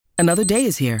Another day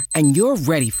is here, and you're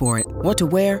ready for it. What to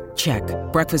wear? Check.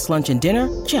 Breakfast, lunch, and dinner?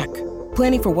 Check.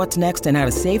 Planning for what's next and how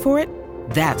to save for it?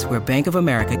 That's where Bank of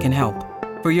America can help.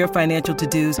 For your financial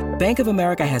to-dos, Bank of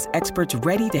America has experts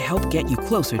ready to help get you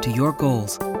closer to your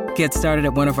goals. Get started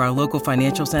at one of our local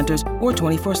financial centers or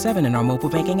 24/7 in our mobile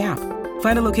banking app.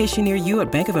 Find a location near you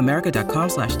at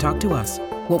bankofamerica.com/talktous.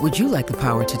 What would you like the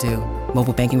power to do?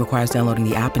 Mobile banking requires downloading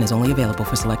the app and is only available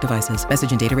for select devices.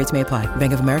 Message and data rates may apply.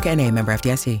 Bank of America N.A., member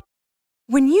FDIC.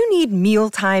 When you need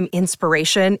mealtime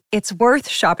inspiration, it's worth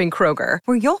shopping Kroger,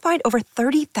 where you'll find over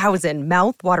 30,000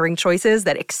 mouth-watering choices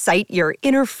that excite your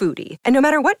inner foodie. And no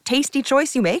matter what tasty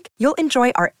choice you make, you'll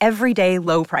enjoy our everyday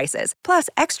low prices, plus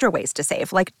extra ways to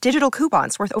save, like digital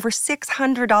coupons worth over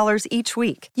 $600 each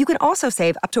week. You can also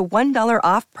save up to $1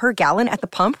 off per gallon at the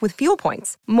pump with fuel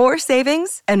points. More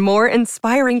savings and more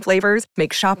inspiring flavors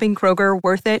make shopping Kroger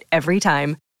worth it every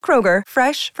time. Kroger,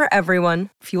 fresh for everyone.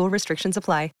 Fuel restrictions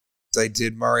apply. I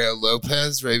did Mario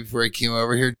Lopez right before I came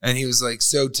over here. And he was like,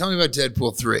 so tell me about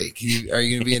Deadpool 3. Are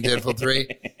you going to be in Deadpool 3?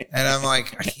 And I'm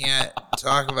like, I can't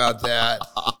talk about that.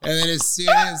 And then as soon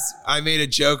as I made a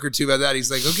joke or two about that,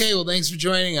 he's like, okay, well, thanks for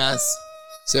joining us.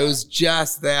 So it was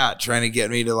just that, trying to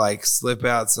get me to like slip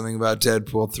out something about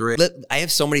Deadpool 3. I have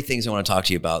so many things I want to talk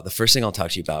to you about. The first thing I'll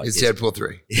talk to you about is Deadpool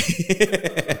 3.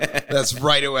 That's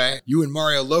right away. You and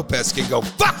Mario Lopez can go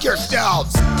fuck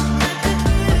yourselves.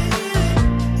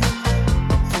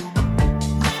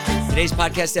 Today's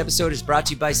podcast episode is brought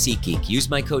to you by SeatGeek. Use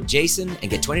my code Jason and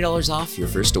get $20 off your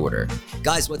first order.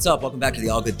 Guys, what's up? Welcome back to the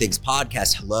All Good Things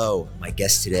podcast. Hello. My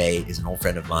guest today is an old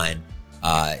friend of mine.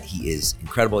 He is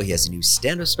incredible. He has a new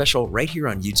stand-up special right here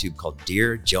on YouTube called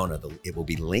Dear Jonah. It will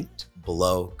be linked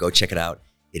below. Go check it out.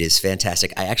 It is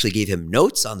fantastic. I actually gave him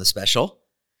notes on the special.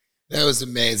 That was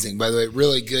amazing. By the way,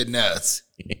 really good notes.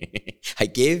 I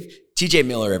gave TJ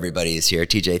Miller, everybody is here.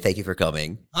 TJ, thank you for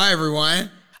coming. Hi,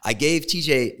 everyone. I gave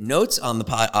TJ notes on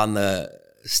the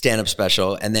stand-up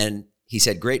special, and then he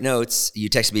said, great notes. You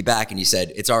texted me back, and you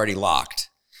said, it's already locked.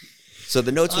 So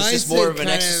the notes was just more of an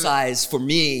exercise for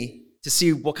me to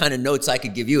see what kind of notes I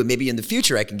could give you, and maybe in the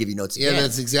future I can give you notes again. Yeah,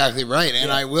 that's exactly right.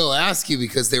 And I will ask you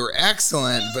because they were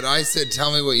excellent, but I said,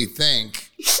 tell me what you think.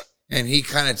 And he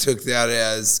kind of took that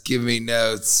as, give me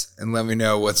notes and let me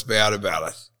know what's bad about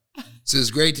it. So it was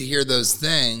great to hear those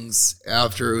things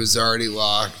after it was already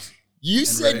locked. You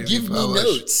said give me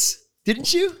notes,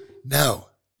 didn't you? No.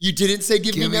 You didn't say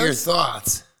give me notes? Give me your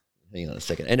thoughts. Hang on a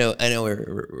second. I know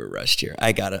we're rushed here.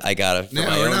 I gotta for no,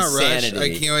 my we're own not sanity.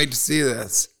 Rushed. I can't wait to see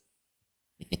this.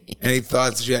 Any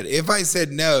thoughts yet? If I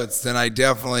said notes, then I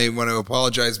definitely want to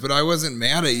apologize, but I wasn't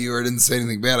mad at you or didn't say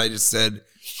anything bad. I just said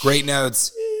great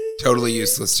notes, totally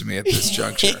useless to me at this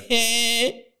juncture.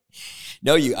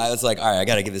 No, I was like, all right, I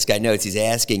gotta give this guy notes. He's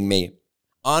asking me.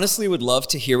 Honestly, would love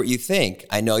to hear what you think.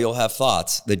 I know you'll have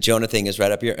thoughts. The Jonah thing is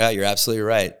right up your. You're absolutely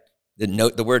right.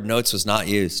 The word notes was not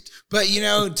used. But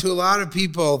to a lot of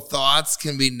people, thoughts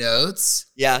can be notes.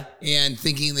 Yeah. And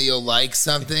thinking that you'll like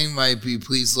something might be,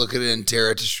 please look at it and tear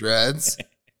it to shreds.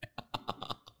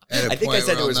 I think I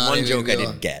said there was one joke I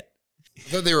didn't get. I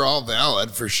thought they were all valid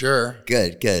for sure.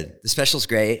 Good. The special's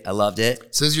great. I loved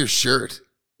it. So is your shirt.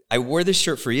 I wore this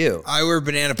shirt for you. I wear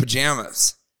banana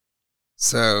pajamas.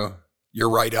 So you're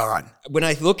right on. When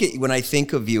I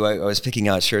think of you, I was picking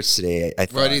out shirts today. I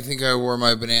thought, why do you think I wore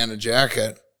my banana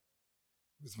jacket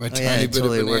with my tiny bit of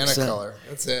banana color?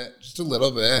 That's it, just a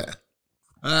little bit.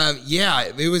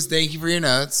 It was. Thank you for your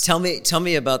notes. Tell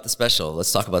me about the special.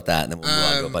 Let's talk about that, and then we'll move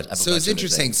on to a bunch. So it's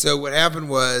interesting. So what happened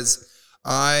was,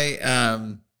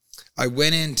 I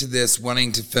went into this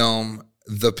wanting to film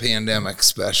the pandemic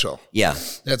special. Yeah.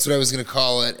 That's what I was going to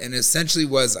call it. And essentially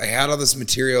I had all this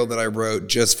material that I wrote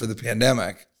just for the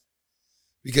pandemic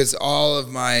because all of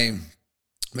my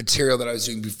material that I was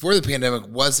doing before the pandemic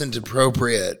wasn't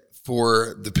appropriate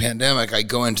for the pandemic. I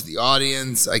go into the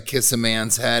audience, I kiss a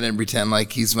man's head and pretend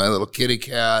like he's my little kitty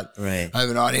cat. Right. I have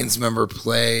an audience member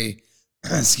play,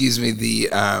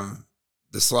 the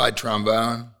slide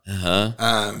trombone.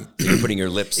 You're putting your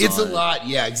lips on. It's a lot.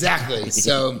 Yeah, exactly.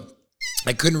 So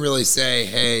I couldn't really say,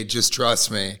 hey, just trust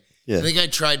me. Yeah. I think I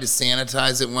tried to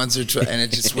sanitize it once and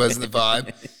it just wasn't the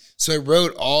vibe. So I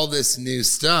wrote all this new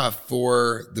stuff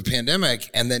for the pandemic.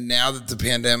 And then now that the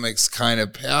pandemic's kind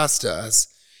of past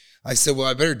us, I said, well,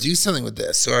 I better do something with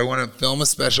this. So I want to film a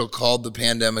special called The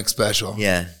Pandemic Special.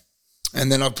 Yeah.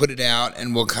 And then I'll put it out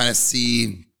and we'll kind of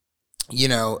see,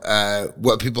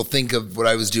 what people think of what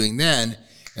I was doing then.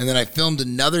 And then I filmed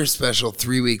another special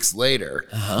 3 weeks later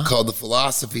called The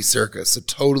Philosophy Circus, a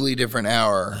totally different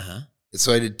hour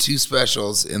So I did 2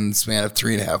 specials in the span of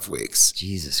 3.5 weeks.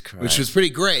 Jesus Christ. Which was pretty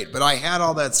great. But I had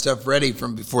all that stuff ready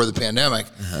from before the pandemic.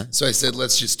 So I said,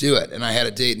 let's just do it. And I had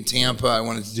a date in Tampa. I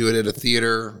wanted to do it at a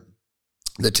theater.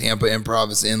 The Tampa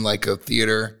Improv is in like a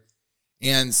theater.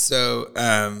 And so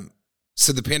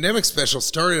so the pandemic special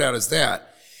started out as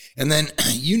that. And then,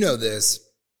 you know this,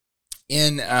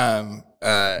 in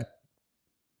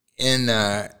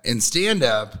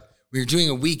stand-up, when you're doing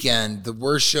a weekend, the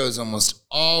worst show is almost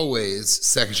always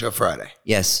second show Friday.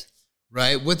 Yes.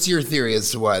 Right? What's your theory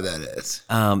as to why that is?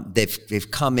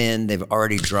 They've come in, they've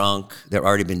already drunk, they've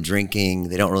already been drinking,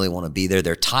 they don't really want to be there.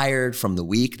 They're tired from the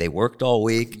week, they worked all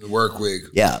week. The work week.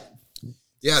 Yeah.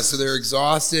 Yeah, so they're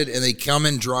exhausted and they come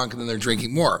in drunk and then they're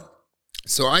drinking more.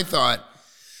 So I thought,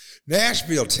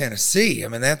 Nashville, Tennessee, I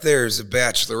mean, that there's a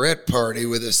bachelorette party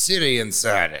with a city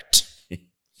inside it.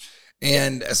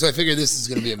 And so I figured this is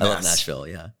going to be a mess. I love Nashville,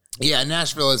 yeah. Yeah,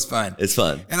 Nashville is fun. It's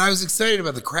fun. And I was excited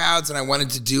about the crowds, and I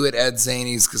wanted to do it at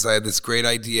Zanies because I had this great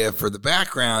idea for the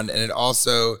background. And it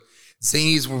also,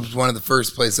 Zanies was one of the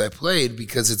first places I played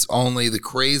because it's only the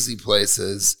crazy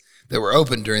places that were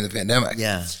open during the pandemic.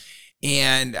 Yeah.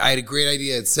 And I had a great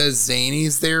idea. It says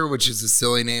Zanies there, which is a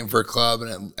silly name for a club,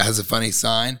 and it has a funny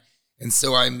sign. And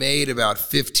so I made about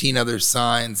 15 other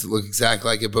signs that look exactly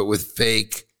like it, but with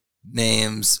fake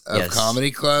names of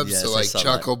comedy clubs. Yes, so like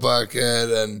Chuckle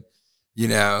Bucket and, you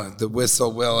know, the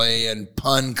Whistle Willie and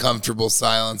Pun Comfortable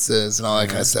Silences and all that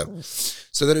kind of stuff.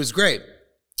 So that it was great.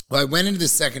 Well, I went into the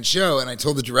second show and I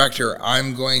told the director,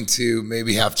 I'm going to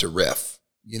maybe have to riff.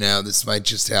 You know, this might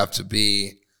just have to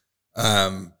be,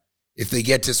 if they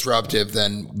get disruptive,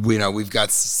 then, you know, we've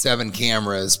got 7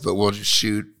 cameras, but we'll just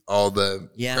shoot all the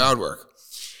crowd work.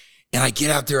 And I get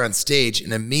out there on stage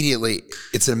and immediately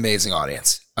it's an amazing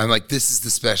audience. I'm like, this is the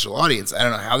special audience. I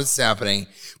don't know how this is happening,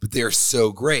 but they're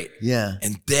so great. Yeah.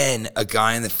 And then a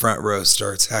guy in the front row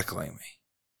starts heckling me.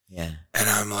 Yeah. And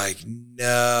I'm like,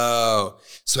 no.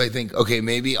 So I think, okay,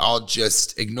 maybe I'll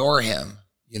just ignore him,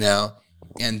 you know,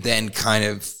 and then kind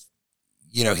of,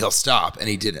 you know, he'll stop. And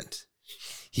he didn't.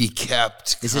 He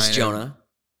kept. Is this Jonah?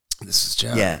 This is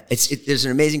Jonah. Yeah. There's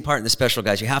an amazing part in the special,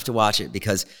 guys. You have to watch it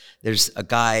because there's a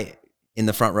guy in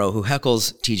the front row who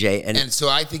heckles TJ. And so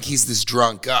I think he's this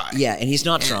drunk guy. Yeah, and he's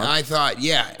not drunk. And I thought,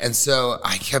 yeah. And so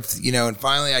I kept, you know, and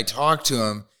finally I talked to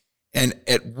him. And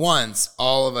at once,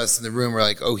 all of us in the room were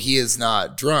like, oh, he is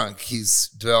not drunk. He's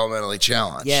developmentally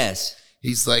challenged. Yes.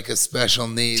 He's like a special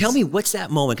needs. Tell me, what's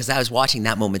that moment? Because I was watching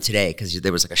that moment today because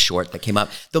there was like a short that came up.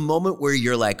 The moment where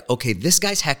you're like, okay, this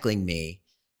guy's heckling me.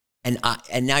 And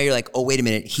now you're like, oh, wait a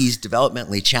minute. He's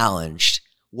developmentally challenged.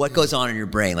 What goes on in your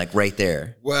brain, like right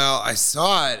there? Well, I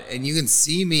saw it, and you can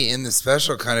see me in the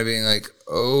special kind of being like,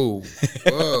 oh,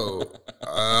 whoa,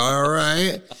 all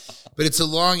right. But it's a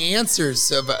long answer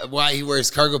so why he wears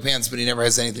cargo pants, but he never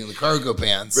has anything with cargo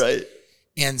pants. Right.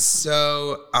 And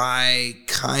so I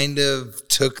kind of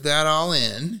took that all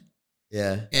in.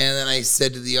 Yeah. And then I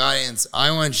said to the audience,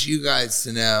 I want you guys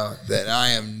to know that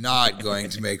I am not going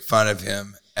to make fun of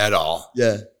him at all.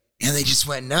 Yeah. And they just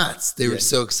went nuts. They were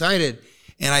so excited.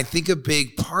 And I think a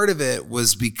big part of it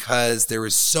was because there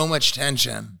was so much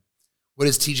tension. What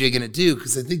is TJ going to do?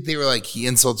 Because I think they were like, he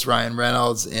insults Ryan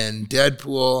Reynolds in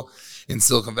Deadpool. In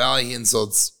Silicon Valley, he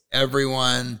insults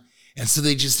everyone. And so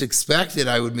they just expected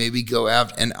I would maybe go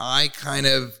after. And I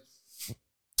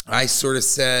sort of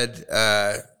said,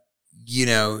 you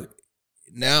know,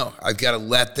 no, I've got to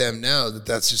let them know that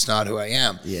that's just not who I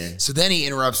am. Yeah. So then he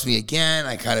interrupts me again.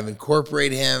 I kind of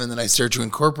incorporate him. And then I start to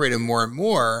incorporate him more and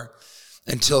more.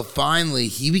 Until finally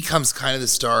he becomes kind of the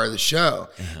star of the show.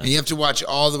 And you have to watch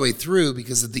all the way through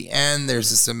because at the end there's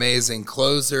this amazing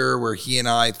closer where he and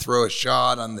I throw a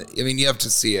shot on you have to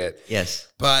see it. Yes.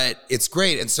 But it's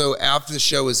great. And so after the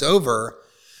show is over,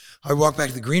 I walk back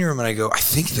to the green room and I go, I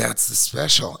think that's the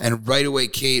special. And right away,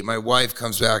 Kate, my wife,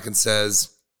 comes back and says,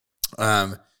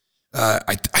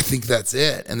 I think that's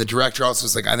it. And the director also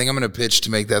was like, I think I'm going to pitch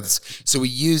to make that. So we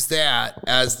used that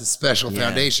as the special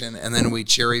foundation. And then we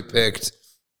cherry picked,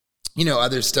 you know,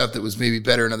 other stuff that was maybe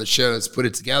better in other shows, put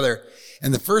it together.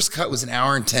 And the first cut was 1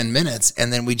 hour and 10 minutes.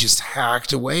 And then we just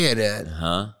hacked away at it,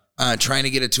 trying to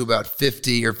get it to about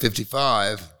 50 or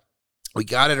 55. We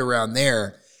got it around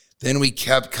there. Then we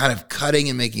kept kind of cutting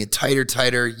and making it tighter,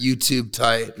 YouTube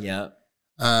tight. Yeah.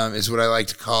 Is what I like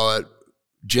to call it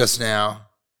just now.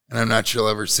 And I'm not sure I'll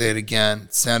ever say it again.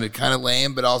 It sounded kind of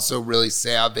lame, but also really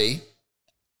savvy.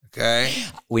 Okay.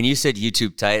 When you said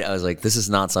YouTube tight, I was like, this is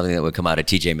not something that would come out of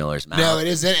TJ Miller's mouth. No, it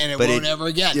isn't, and it won't ever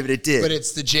again. Yeah, but it did. But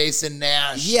it's the Jason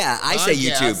Nash. Yeah, I say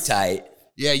YouTube tight.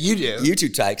 Yeah, you do.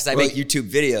 YouTube tight, because I make YouTube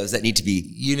videos that need to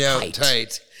be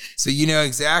tight. So you know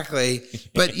exactly.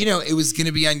 But, you know, it was going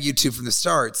to be on YouTube from the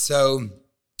start. So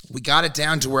we got it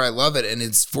down to where I love it, and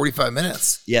it's 45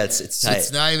 minutes. Yeah, it's tight. So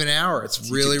it's not even an hour. It's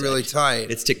really, really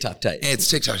tight. It's TikTok tight. It's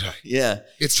TikTok tight. Yeah.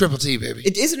 It's Triple T, baby.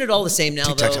 Isn't it all the same now,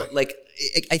 TikTok though? tight. Like,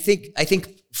 I think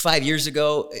 5 years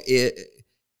ago,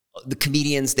 the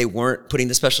comedians, they weren't putting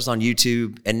the specials on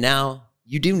YouTube, and now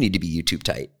you do need to be YouTube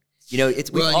tight. You know,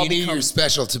 you need your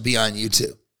special to be on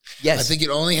YouTube. Yes. I think it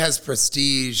only has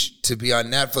prestige to be on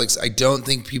Netflix. I don't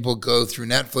think people go through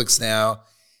Netflix now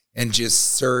and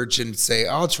just search and say,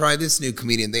 I'll try this new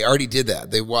comedian. They already did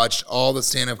that. They watched all the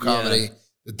stand-up comedy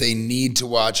that they need to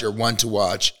watch or want to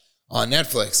watch on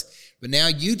Netflix. But now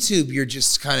YouTube, you're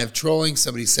just kind of trolling.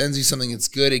 Somebody sends you something that's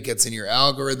good. It gets in your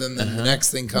algorithm. Then the next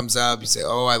thing comes up. You say,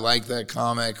 oh, I like that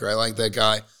comic or I like that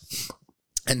guy.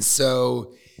 And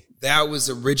so that was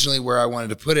originally where I wanted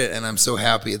to put it. And I'm so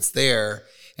happy it's there.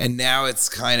 And now it's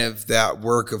kind of that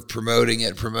work of promoting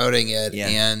it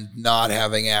and not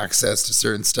having access to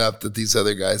certain stuff that these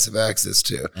other guys have access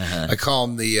to. I call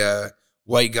them the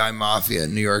white guy mafia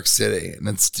in New York City. And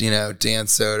it's, you know, Dan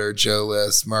Soder, Joe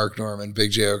List, Mark Norman,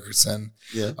 Big J. Okerson,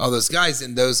 all those guys.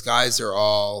 And those guys are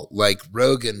all like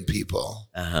Rogan people.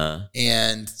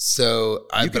 And so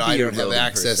I don't have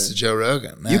access to Joe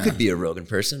Rogan. You could be a Rogan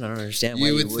person. I don't understand why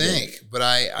you would think. But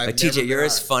But TJ, you're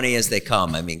as funny as they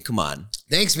come. I mean, come on.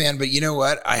 Thanks, man. But you know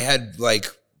what? I had like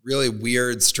really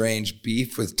weird, strange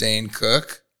beef with Dane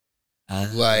Cook.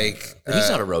 But he's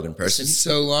not a Rogan person.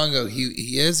 So long ago.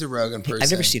 He is a Rogan person.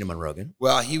 I've never seen him on Rogan.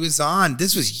 Well, he was on.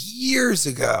 This was years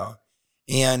ago.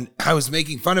 And I was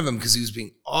making fun of him because he was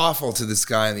being awful to this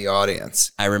guy in the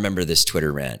audience. I remember this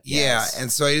Twitter rant. Yes. Yeah.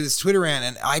 And so I did this Twitter rant.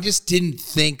 And I just didn't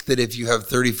think that if you have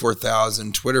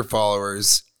 34,000 Twitter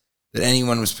followers that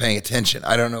anyone was paying attention.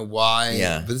 I don't know why.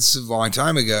 Yeah. But this is a long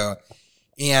time ago.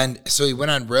 And so he went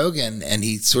on Rogan and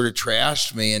he sort of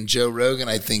trashed me. And Joe Rogan,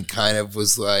 I think, kind of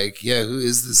was like, yeah, who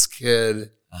is this kid?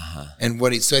 And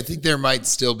so I think there might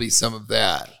still be some of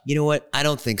that. You know what? I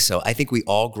don't think so. I think we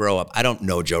all grow up. I don't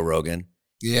know Joe Rogan.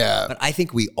 Yeah. But I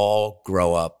think we all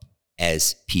grow up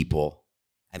as people.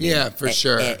 I mean, yeah, for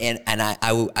sure. And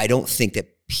I don't think that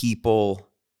people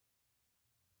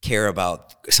care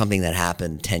about something that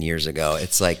happened 10 years ago.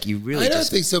 It's like you really I don't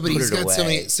think so, but he's got so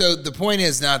many. So the point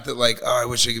is not that like, oh, I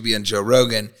wish I could be on Joe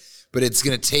Rogan, but it's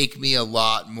going to take me a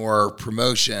lot more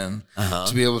promotion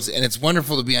to be able to. And it's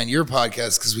wonderful to be on your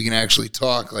podcast because we can actually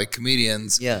talk like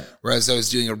comedians. Yeah. Whereas I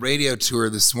was doing a radio tour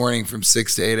this morning from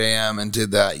 6 to 8 a.m. and did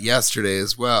that yesterday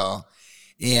as well.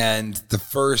 And the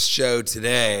first show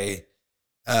today,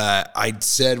 I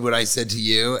said what I said to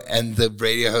you, and the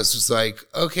radio host was like,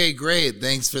 okay, great.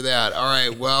 Thanks for that. All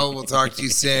right, well, we'll talk to you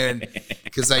soon,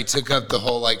 because I took up the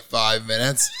whole like 5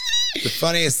 minutes. The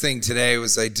funniest thing today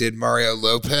was I did Mario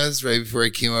Lopez right before he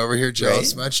came over here.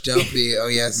 Jealous much? Don't be. Oh,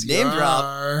 yes, you Name are.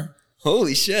 drop.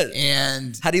 Holy shit.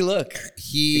 And how'd he look?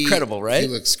 Incredible, right? He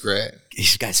looks great.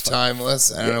 This guy's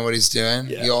timeless. I don't know what he's doing.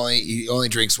 Yeah. He only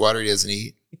drinks water. He doesn't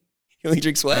eat. He only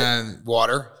drinks what?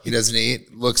 Water. He doesn't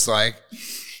eat. Looks like.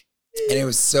 And it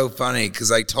was so funny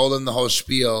because I told him the whole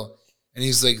spiel, and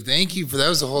he's like, "Thank you for that.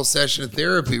 Was a whole session of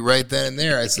therapy right then and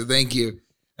there." I said, "Thank you."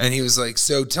 And he was like,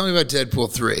 "So tell me about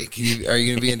Deadpool 3. Are you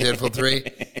going to be in Deadpool 3?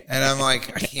 And I'm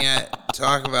like, "I can't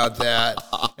talk about that."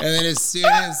 And then as soon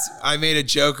as I made a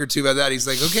joke or two about that, he's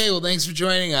like, "Okay, well, thanks for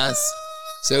joining us."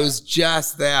 So it was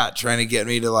just that, trying to get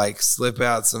me to like slip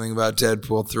out something about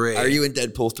Deadpool 3. Are you in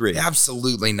Deadpool 3?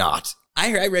 Absolutely not.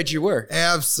 I read you were.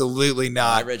 Absolutely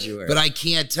not. I read you were. But I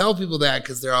can't tell people that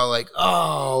because they're all like,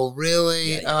 oh,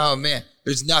 really? Yeah. Oh, man.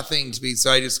 There's nothing to be. So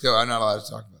I just go, I'm not allowed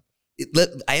to talk about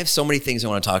it. I have so many things I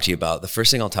want to talk to you about. The first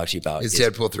thing I'll talk to you about is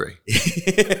Deadpool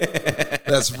 3.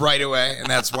 That's right away. And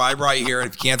that's why I brought you here. And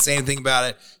if you can't say anything about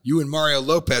it, you and Mario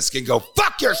Lopez can go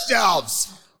fuck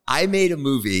yourselves. I made a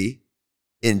movie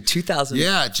in 2014.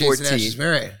 Yeah, Jason Ash is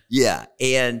married. Yeah.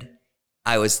 And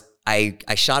I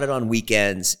shot it on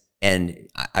weekends. And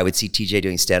I would see TJ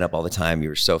doing stand-up all the time. You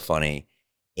were so funny.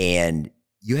 And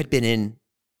you had been in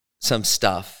some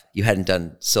stuff. You hadn't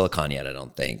done Silicon yet, I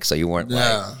don't think. So you weren't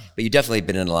but you definitely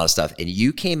been in a lot of stuff. And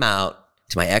you came out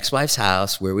to my ex-wife's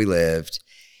house where we lived,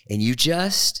 and you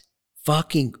just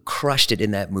fucking crushed it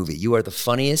in that movie. You are the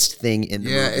funniest thing in the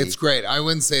movie. Yeah, it's great. I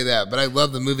wouldn't say that, but I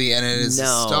love the movie, and it is a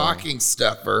stocking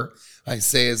stuffer. I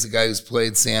say as a guy who's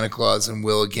played Santa Claus and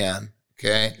will again,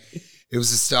 okay? It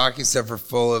was a stocking stuffer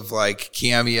full of like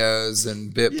cameos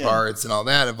and bit parts and all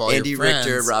that of all Andy your friends.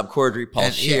 Richter, Rob Corddry,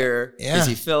 Paul Scheer,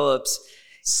 Busy Phillips.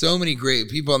 So many great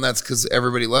people, and that's because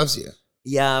everybody loves you.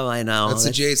 Yeah, I know. That's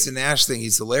a Jason Nash thing.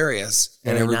 He's hilarious,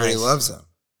 and everybody loves him.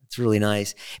 It's really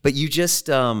nice. But you just,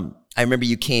 I remember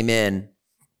you came in,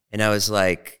 And I was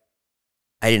like,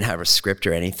 I didn't have a script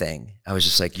or anything. I was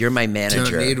just like, you're my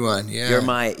manager. Don't need one, yeah.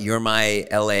 You're my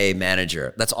LA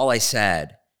manager. That's all I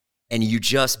said. And you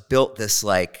just built this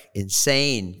like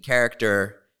insane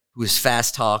character who was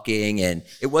fast talking, and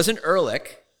it wasn't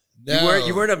Ehrlich. No.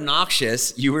 You weren't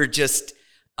obnoxious. You were just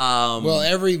well,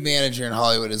 every manager in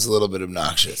Hollywood is a little bit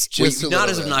obnoxious. Just not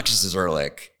as obnoxious as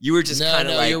Ehrlich. You were just kind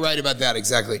of like, you're right about that,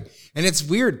 exactly. And it's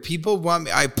weird. People want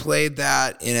me. I played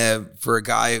that for a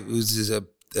guy who's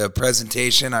a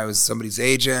presentation. I was somebody's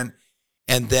agent.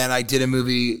 And then I did a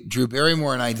movie, Drew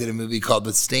Barrymore and I did a movie called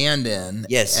The Stand-In.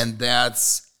 Yes. And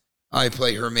I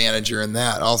play her manager in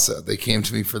that also. They came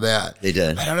to me for that. They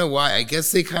did. I don't know why. I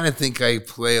guess they kind of think I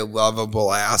play a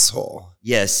lovable asshole.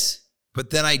 Yes. But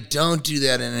then I don't do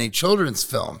that in any children's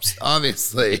films,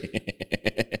 obviously.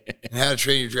 And How to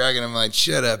Train Your Dragon, I'm like,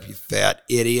 shut up, you fat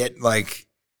idiot. Like,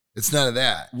 it's none of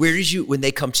that. Where did you, when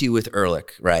they come to you with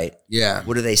Ehrlich, right? Yeah.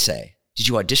 What do they say? Did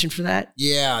you audition for that?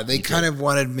 Yeah, they kind of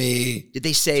wanted me. Did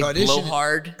they say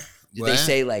blowhard? Did they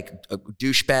say like a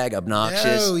douchebag,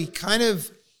 obnoxious? No,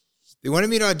 they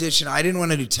wanted me to audition. I didn't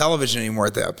want to do television anymore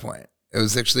at that point. It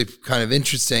was actually kind of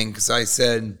interesting because I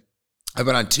said, I've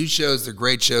been on 2 shows. They're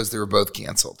great shows. They were both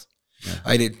canceled. Yeah.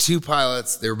 I did 2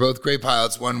 pilots. They were both great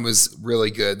pilots. One was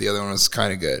really good. The other one was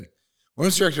kind of good. One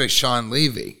was directed by Sean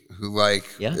Levy, who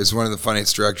is one of the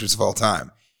funniest directors of all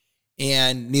time.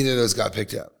 And neither of those got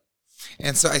picked up.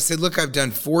 And so I said, look, I've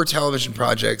done 4 television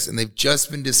projects and they've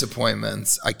just been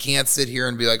disappointments. I can't sit here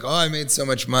and be like, oh, I made so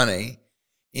much money.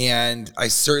 And I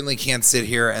certainly can't sit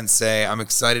here and say, I'm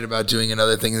excited about doing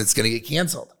another thing that's going to get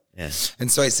canceled. Yes. And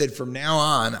so I said, from now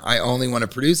on, I only want to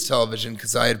produce television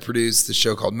because I had produced the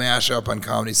show called Mashup on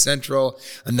Comedy Central,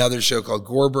 another show called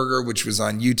Gore Burger, which was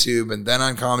on YouTube and then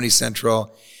on Comedy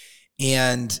Central.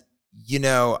 And,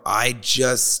 I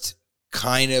just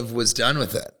kind of was done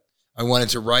with it. I wanted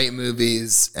to write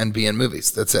movies and be in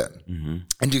movies. That's it. Mm-hmm.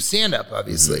 And do stand-up,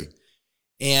 obviously.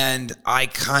 Mm-hmm. And I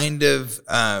kind of,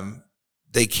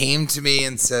 they came to me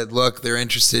and said, look, they're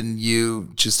interested in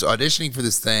you just auditioning for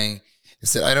this thing. I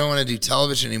said, I don't want to do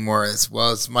television anymore.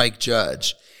 It's Mike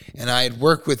Judge. And I had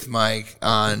worked with Mike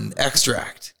on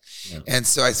Extract. Yeah. And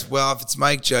so I said, well, if it's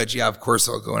Mike Judge, yeah, of course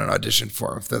I'll go in and audition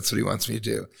for him if that's what he wants me to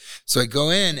do. So I go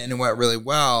in and it went really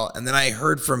well. And then I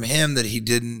heard from him that he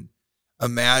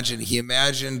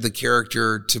imagined the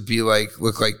character to be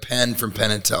look like Penn from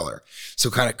Penn and Teller.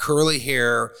 So kind of curly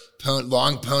hair,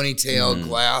 long ponytail,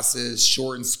 glasses,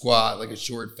 short and squat, like a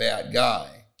short, fat guy.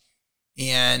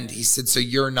 And he said, so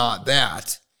you're not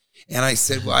that. And I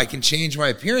said, well, I can change my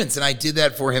appearance. And I did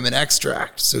that for him in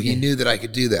Extract. So he knew that I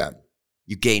could do that.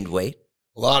 You gained weight?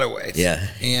 A lot of weight. Yeah.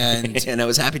 And and I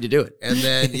was happy to do it. And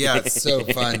then, yeah, it's so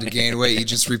fun to gain weight. You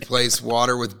just replace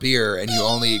water with beer and you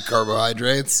only eat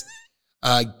carbohydrates.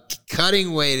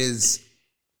 Cutting weight is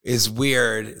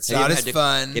weird. It's not as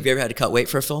fun. Have you ever had to cut weight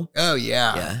for a film? Oh,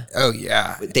 yeah. Yeah. Oh,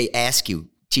 yeah. They ask you,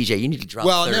 TJ, you need to drop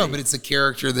 30. No, but it's a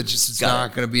character that just is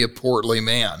not going to be a portly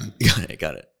man.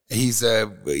 Got it. He's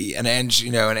an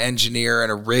engineer and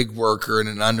a rig worker in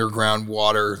an underground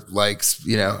underwater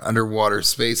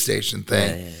space station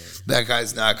thing. Yeah. That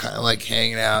guy's not kind of like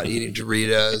hanging out, eating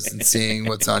Doritos and seeing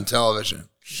what's on television.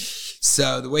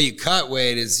 So the way you cut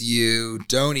weight is you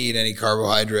don't eat any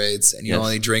carbohydrates and you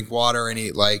only drink water and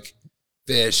eat like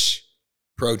fish,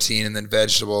 protein, and then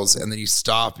vegetables. And then you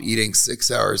stop eating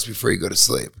 6 hours before you go to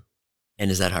sleep.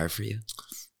 And is that hard for you?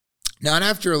 Not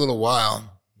after a little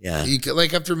while. Yeah.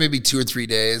 After maybe 2 or 3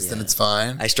 days, then it's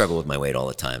fine. I struggle with my weight all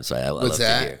the time. So I What's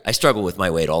that? I struggle with my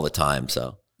weight all the time.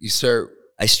 So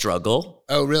I struggle.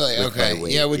 Oh, really? Okay.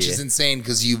 Yeah, which is insane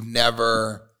because you've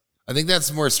never... I think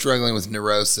that's more struggling with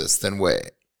neurosis than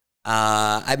weight.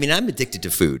 I'm addicted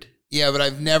to food. Yeah, but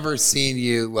I've never seen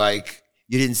you You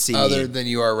didn't see other than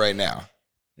you are right now.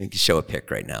 I can show a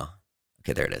pic right now.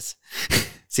 Okay, there it is.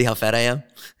 See how fat I am?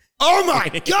 Oh my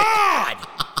God!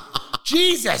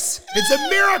 Jesus! It's a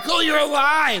miracle you're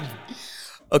alive.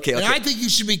 Okay. And I think you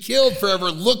should be killed for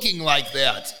ever looking like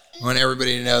that. I want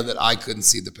everybody to know that I couldn't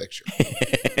see the picture.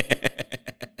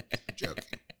 Joking.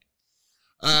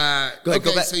 Go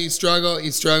back. So you struggle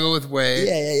with weight.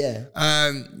 Yeah.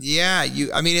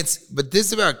 But this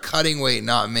is about cutting weight,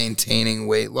 not maintaining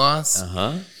weight loss.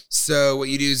 Uh-huh. So what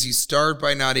you do is you start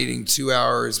by not eating 2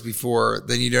 hours before,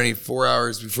 then you don't eat 4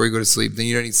 hours before you go to sleep, then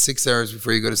you don't eat 6 hours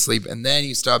before you go to sleep, and then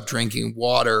you stop drinking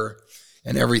water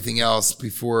and everything else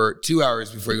 2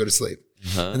 hours before you go to sleep.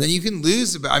 Uh-huh. And then you can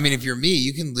lose if you're me,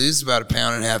 you can lose about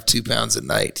 1.5 pounds, 2 pounds a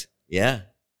night. Yeah.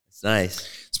 It's nice.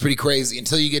 It's pretty crazy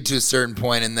until you get to a certain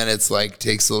point, and then it's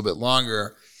takes a little bit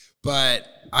longer. But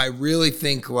I really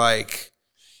think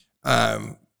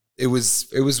it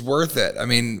was worth it. I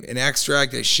mean, in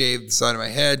Extract, I shaved the side of my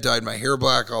head, dyed my hair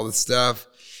black, all this stuff.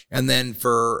 And then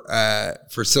for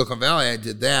Silicon Valley, I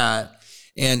did that.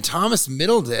 And Thomas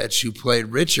Middleditch, who played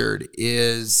Richard,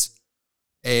 is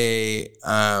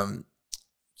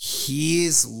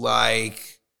he's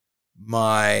like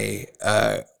my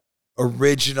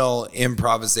original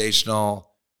improvisational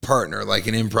partner, like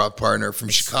an improv partner from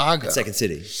Chicago. Second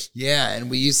City. Yeah,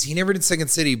 and he never did Second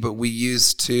City, but we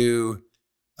used to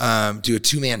do a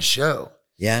 2-man show.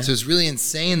 Yeah. So it's really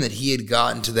insane that he had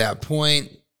gotten to that point.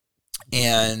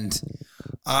 And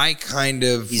I kind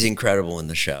of... He's incredible in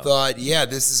the show. Thought, yeah,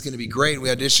 this is going to be great. We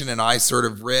auditioned and I sort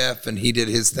of riff and he did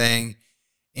his thing.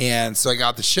 And so I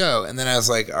got the show. And then I was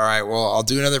like, all right, well, I'll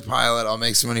do another pilot. I'll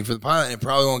make some money for the pilot and it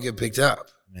probably won't get picked up.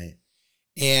 Right.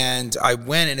 And I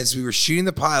went, and as we were shooting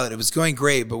the pilot, it was going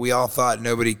great, but we all thought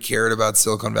nobody cared about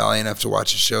Silicon Valley enough to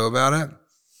watch a show about it.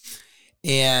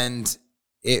 And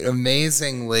it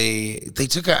amazingly,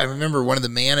 I remember one of the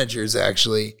managers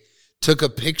actually took a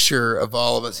picture of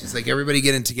all of us. He's like, everybody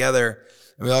getting together.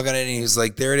 And we all got in and he was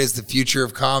like, there it is, the future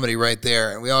of comedy right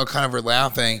there. And we all kind of were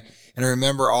laughing. And I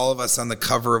remember all of us on the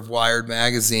cover of Wired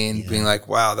magazine being like,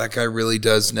 wow, that guy really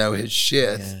does know his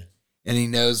shit. Yeah. And he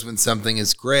knows when something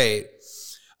is great.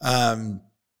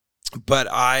 But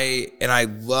I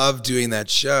love doing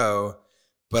that show,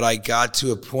 but I got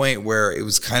to a point where it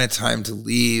was kind of time to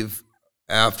leave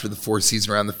after the 4th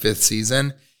season, around the 5th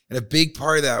season. And a big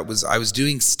part of that was I was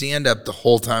doing stand-up the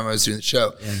whole time I was doing the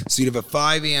show. Yeah. So you'd have a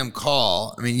 5 a.m.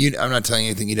 call. I mean, I'm not telling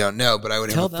you anything you don't know, but I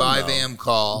would have a 5 a.m.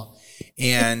 call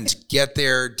and get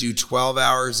there, do 12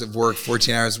 hours of work,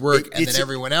 14 hours of work, and then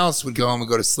everyone else would go home and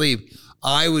go to sleep.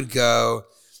 I would go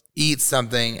eat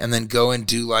something and then go and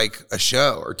do like a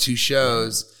show or 2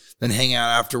 shows, then hang out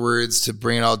afterwards to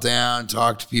bring it all down,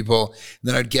 talk to people. And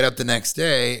then I'd get up the next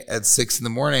day at 6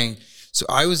 a.m. So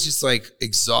I was just like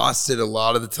exhausted a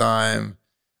lot of the time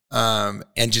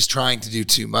and just trying to do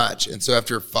too much. And so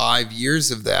after 5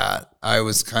 years of that, I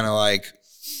was kind of like,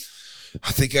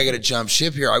 I think I got to jump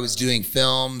ship here. I was doing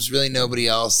films. Really nobody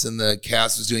else in the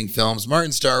cast was doing films.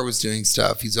 Martin Starr was doing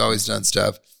stuff. He's always done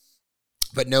stuff.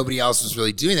 But nobody else was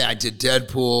really doing that. I did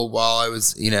Deadpool while I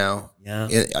was, in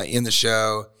the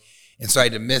show. And so I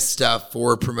had to miss stuff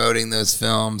for promoting those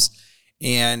films.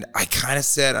 And I kind of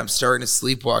said, I'm starting to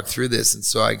sleepwalk through this. And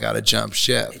so I got to jump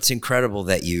ship. It's incredible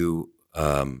that you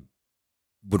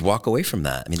would walk away from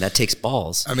that. I mean, that takes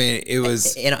balls. I mean, it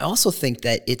was. And I also think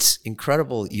that it's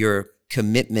incredible your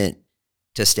commitment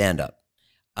to stand up.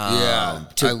 I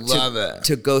love it.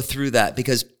 To go through that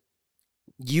because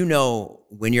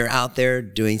when you're out there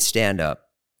doing stand up,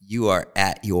 you are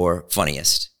at your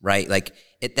funniest, right? Like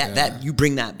that you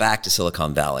bring that back to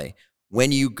Silicon Valley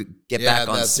when you get back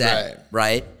on set,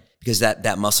 right? Because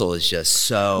that muscle is just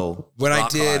so When I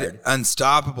did hard.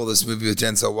 Unstoppable, this movie with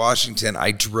Denzel Washington,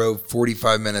 I drove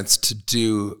 45 minutes to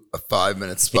do a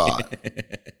 5-minute spot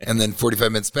and then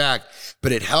 45 minutes back.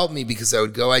 But it helped me because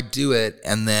I'd do it.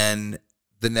 And then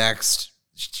the next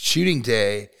shooting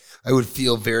day, I would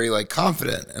feel very like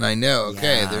confident. And I know,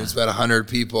 there's about 100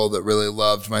 people that really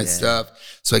loved my stuff.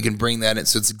 So I can bring that in.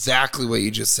 So it's exactly what you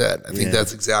just said. I think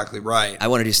that's exactly right. I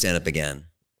want to do stand up again.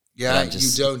 Yeah,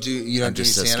 you don't do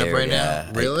stand up right now?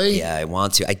 Really? I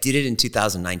want to. I did it in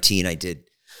 2019. I did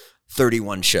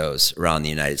 31 shows around the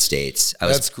United States.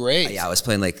 That's great. I was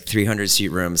playing like 300 seat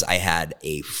rooms. I had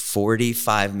a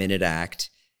 45-minute act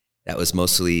that was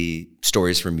mostly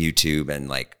stories from YouTube and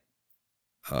like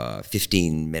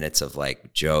 15 minutes of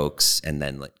like jokes and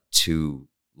then like 2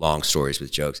 long stories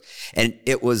with jokes. And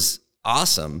it was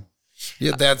awesome.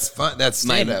 Yeah, that's fun. That's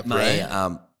stand-up,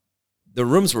 right? The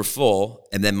rooms were full,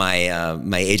 and then my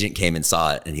agent came and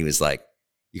saw it, and he was like,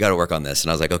 "You got to work on this."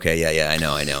 And I was like, "Okay, yeah, I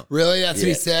know." Really, that's what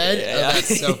he said. Yeah. Oh,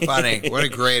 that's so funny. What a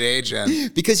great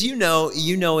agent! Because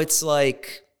it's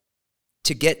like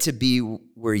to get to be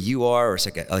where you are, or it's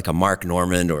like a Mark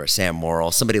Normand or a Sam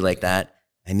Morrill, somebody like that.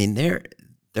 I mean, they're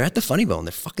at the Funny Bone.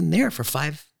 They're fucking there for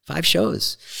five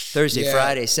shows: Thursday,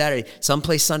 Friday, Saturday. Some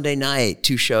play Sunday night,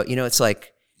 2 shows. It's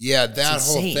like. Yeah, that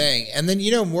whole thing. And then,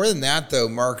 more than that, though,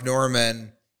 Mark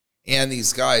Normand and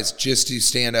these guys just do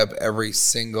stand up every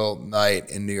single night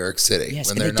in New York City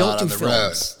when they're not on the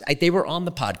road. They were on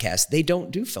the podcast. They don't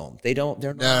do film. They're not.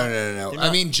 No.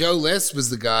 I mean, Joe List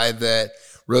was the guy that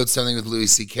wrote something with Louis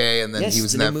C.K. and then he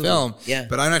was in that film. Yeah.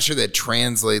 But I'm not sure that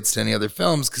translates to any other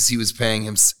films because he was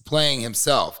playing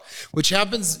himself, which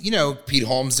happens, Pete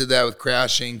Holmes did that with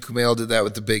Crashing. Kumail did that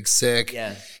with The Big Sick.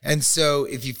 Yeah. And so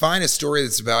if you find a story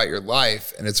that's about your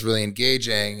life and it's really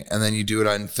engaging and then you do it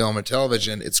on film or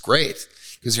television, it's great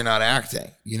because you're not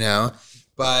acting,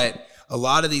 But a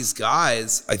lot of these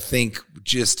guys, I think,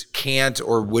 just can't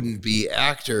or wouldn't be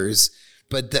actors.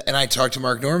 And I talked to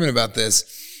Mark Norman about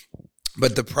this,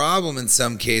 but the problem in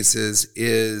some cases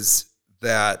is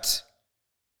that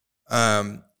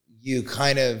you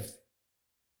kind of,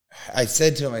 I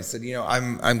said to him, I said,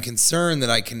 I'm concerned that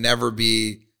I can never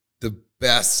be the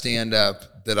best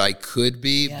stand-up that I could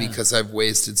be because I've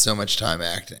wasted so much time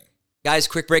acting. Guys,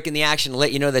 quick break in the action to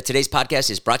let you know that today's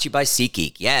podcast is brought to you by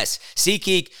SeatGeek. Yes,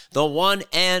 SeatGeek, the one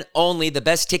and only, the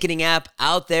best ticketing app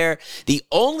out there, the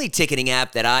only ticketing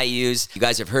app that I use. You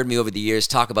guys have heard me over the years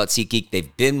talk about SeatGeek.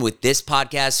 They've been with this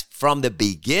podcast from the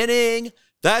beginning.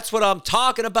 That's what I'm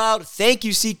talking about. Thank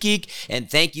you, SeatGeek, and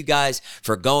thank you guys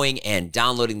for going and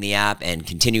downloading the app and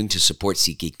continuing to support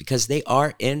SeatGeek because they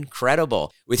are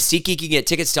incredible. With SeatGeek, you can get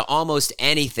tickets to almost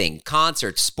anything: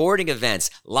 concerts, sporting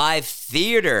events, live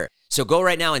theater. So go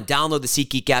right now and download the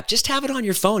SeatGeek app. Just have it on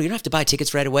your phone. You don't have to buy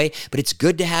tickets right away, but it's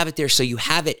good to have it there so you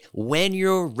have it when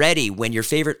you're ready, when your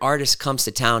favorite artist comes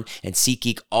to town, and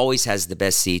SeatGeek always has the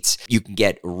best seats. You can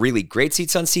get really great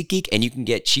seats on SeatGeek, and you can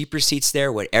get cheaper seats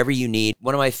there, whatever you need.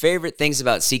 One of my favorite things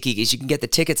about SeatGeek is you can get the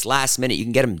tickets last minute. You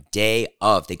can get them day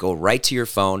of. They go right to your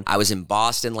phone. I was in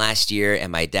Boston last year,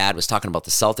 and my dad was talking about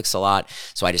the Celtics a lot,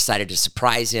 so I decided to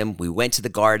surprise him. We went to the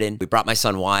Garden. We brought my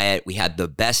son Wyatt. We had the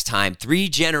best time. 3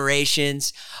 generations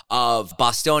of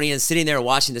Bostonians sitting there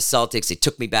watching the Celtics. It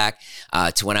took me back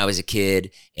to when I was a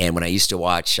kid and when I used to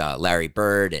watch Larry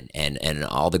Bird and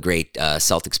all the great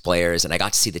Celtics players. And I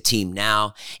got to see the team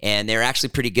now, and they're actually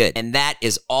pretty good. And that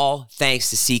is all thanks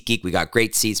to SeatGeek. We got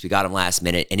great seats. We got them last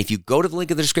minute. And if you go to the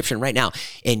link in the description right now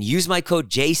and use my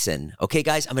code Jason, okay,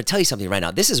 guys, I'm going to tell you something right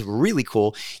now. This is really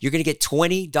cool. You're going to get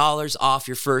 $20 off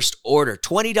your first order.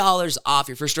 $20 off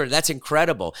your first order. That's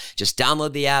incredible. Just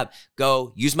download the app,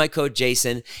 go, use my code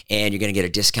Jason, and you're going to get a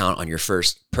discount on your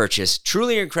first purchase.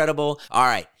 Truly incredible. All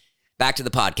right, back to the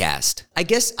podcast. I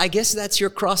guess that's your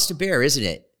cross to bear, isn't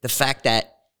it? The fact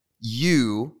that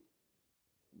you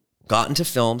got into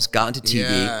films, got into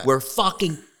TV, were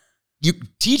fucking,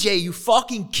 TJ, you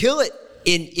fucking kill it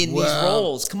in these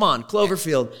roles. Come on,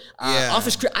 Cloverfield.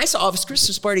 I saw Office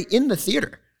Christmas Party in the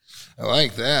theater. I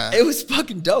like that. It was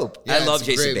fucking dope. Yeah, I love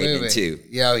Jason Bateman too.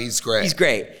 Yeah, he's great. He's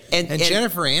great. And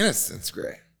Jennifer Aniston's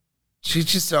great. She's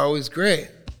just always great.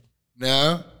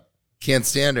 No? Can't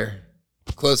stand her.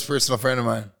 Close personal friend of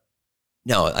mine.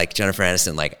 No, like Jennifer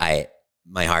Aniston,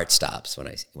 my heart stops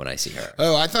when I see her.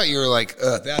 Oh, I thought you were like,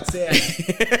 that's it.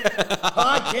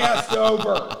 Podcast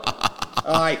over.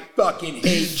 I fucking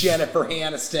hate Jennifer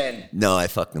Aniston. No, I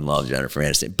fucking love Jennifer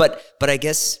Aniston. But I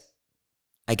guess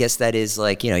that is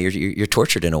like, you're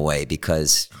tortured in a way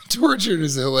because... Tortured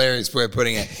is a hilarious way of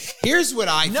putting it. Here's what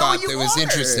I thought that was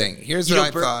interesting. Here's what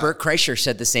I thought. Bert Kreischer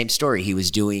said the same story. He was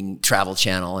doing Travel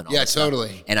Channel and all that totally.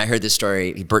 Stuff. And I heard this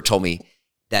story. Bert told me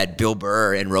that Bill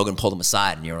Burr and Rogan pulled him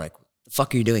aside and you were like, what the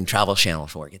fuck are you doing Travel Channel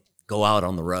for? Go out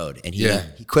on the road. And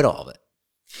he quit all of it.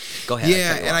 Go ahead.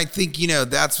 Yeah, and I think,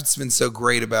 that's what's been so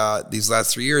great about these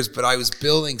last 3 years. But I was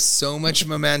building so much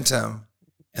momentum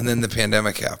and then the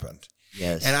pandemic happened.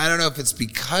 Yes. And I don't know if it's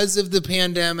because of the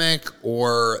pandemic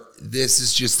or this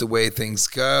is just the way things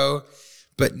go.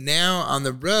 But now on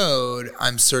the road,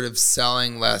 I'm sort of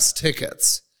selling less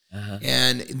tickets. Uh-huh.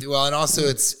 And also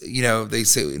it's, they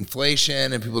say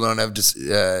inflation and people don't have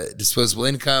disposable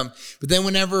income. But then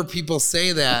whenever people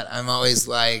say that, I'm always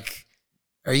like,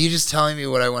 are you just telling me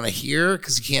what I want to hear?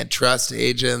 Because you can't trust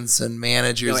agents and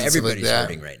managers and stuff like that. Everybody's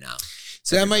hurting right now.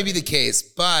 So that might be the case.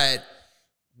 But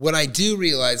what I do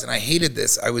realize, and I hated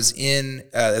this, I was in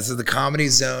this is the Comedy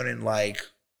Zone in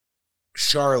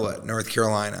Charlotte, North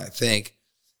Carolina, I think.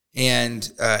 And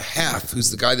Hef,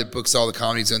 who's the guy that books all the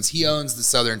Comedy Zones, he owns the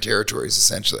Southern Territories,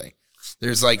 essentially.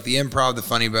 There's the Improv, the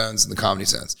Funny Bones, and the Comedy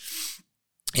Zones.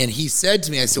 And he said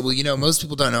to me, I said, well, most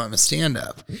people don't know I'm a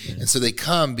stand-up. And so they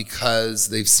come because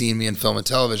they've seen me in film and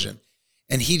television.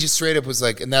 And he just straight up was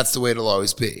like, and that's the way it'll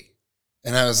always be.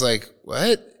 And I was like,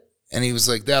 what? And he was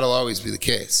like, that'll always be the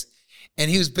case. And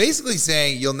he was basically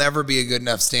saying, you'll never be a good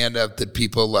enough stand-up that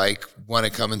people want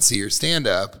to come and see your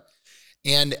stand-up.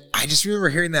 And I just remember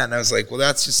hearing that and I was like, well,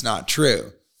 that's just not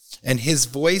true. And his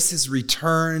voice has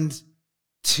returned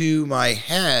to my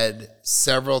head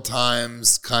several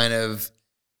times kind of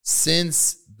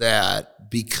since that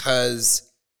because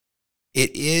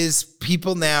it is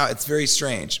people now, it's very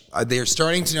strange. They're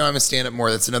starting to know I'm a stand-up more.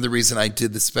 That's another reason I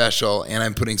did the special and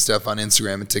I'm putting stuff on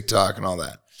Instagram and TikTok and all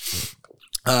that.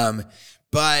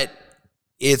 But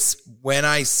it's when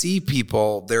I see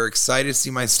people, they're excited to see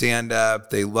my stand-up.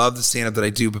 They love the stand-up that I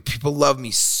do, but people love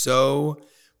me so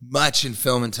much in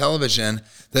film and television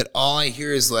that all I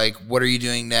hear is like, what are you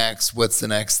doing next? What's the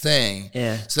next thing?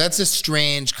 Yeah. So that's a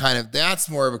strange kind of, that's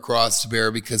more of a cross to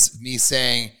bear, because me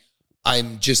saying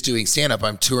I'm just doing stand-up,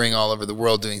 I'm touring all over the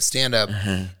world doing stand-up,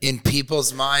 in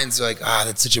people's minds they're like,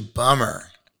 that's such a bummer.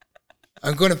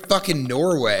 I'm going to fucking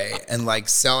Norway and like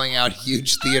selling out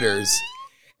huge theaters.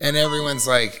 And everyone's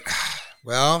like,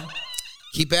 well,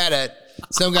 keep at it.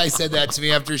 Some guy said that to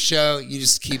me after a show. You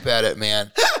just keep at it,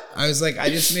 man. I was like, I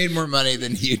just made more money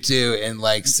than you do in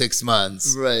like 6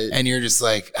 months. Right. And you're just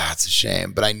like, it's a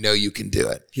shame, but I know you can do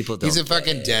it. People don't. He's a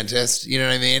fucking dentist. You know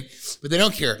what I mean? But they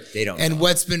don't care. They don't. And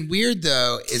what's been weird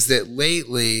though is that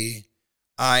lately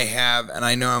I have, and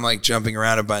I know I'm like jumping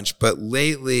around a bunch, but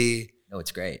lately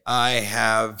it's great. I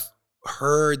have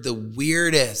heard the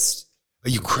weirdest. A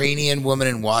Ukrainian woman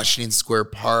in Washington Square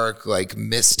Park, like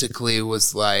mystically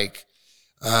was like,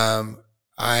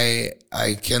 I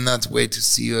cannot wait to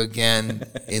see you again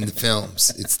in the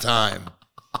films. It's time.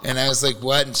 And I was like,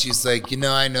 what? And she's like,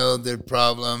 I know the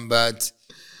problem, but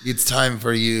it's time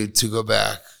for you to go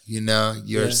back.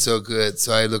 You're so good.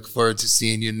 So I look forward to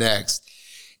seeing you next.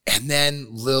 And then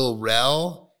Lil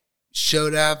Rel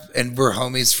showed up, and we're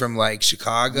homies from like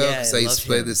Chicago, because I used to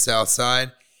play the South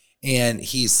Side. And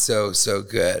he's so, so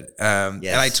good. And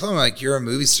I told him, like, you're a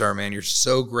movie star, man. You're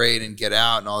so great, and Get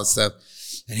Out and all this stuff.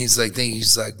 And he's like,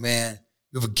 man,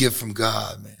 you have a gift from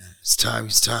God, man. It's time,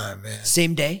 man.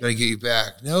 Same day? Gotta get you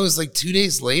back. No, it was like 2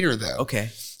 days later, though. Okay.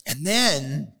 And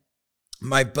then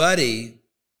my buddy,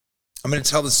 I'm going to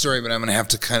tell the story, but I'm going to have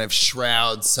to kind of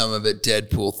shroud some of it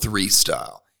Deadpool 3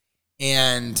 style.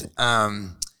 And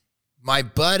my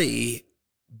buddy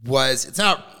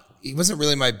he wasn't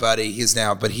really my buddy. He's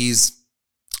now, but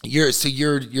you're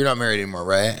not married anymore,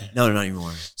 right? No, not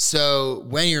anymore. So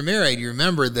when you're married, you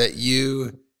remember that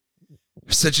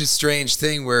such a strange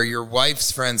thing where your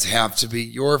wife's friends have to be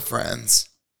your friends,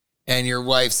 and your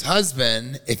wife's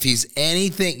husband, if he's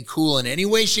anything cool in any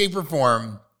way, shape, or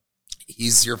form,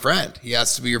 he's your friend. He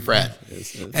has to be your friend.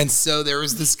 Yes. And so there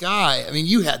was this guy. I mean,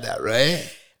 you had that,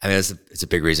 right? I mean, it's a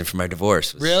big reason for my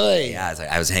divorce. Really? Yeah,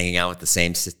 I was hanging out with the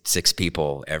same 6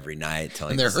 people every night.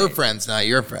 And they're her friends, not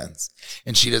your friends.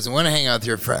 And she doesn't want to hang out with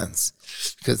your friends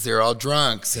because they're all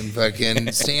drunks and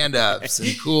fucking stand-ups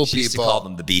and cool she people. Used to call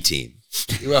them the B team.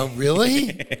 Well,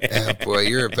 really? Oh, boy,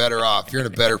 you're better off. You're in a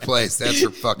better place. That's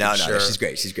for fucking sure. No, she's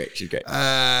great.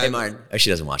 Hey, Martin. Oh, she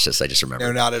doesn't watch this. I just remember.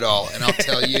 No, not at all. And I'll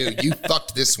tell you, you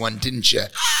fucked this one, didn't you?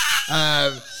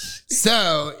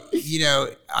 So,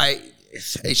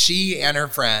 she and her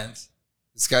friend,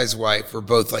 this guy's wife, were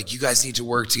both like, you guys need to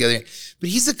work together. But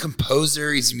he's a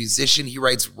composer. He's a musician. He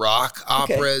writes rock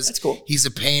operas. That's cool. He's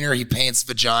a painter. He paints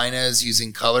vaginas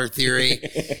using color theory.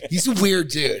 He's a weird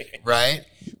dude, right?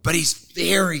 But he's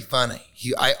very funny.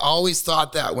 I always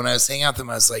thought that when I was hanging out with him,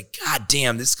 I was like, God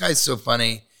damn, this guy's so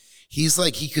funny. He's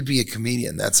like, he could be a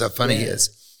comedian. That's how funny he is.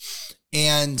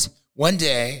 And one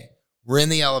day, we're in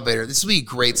the elevator. This will be a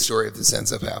great story if this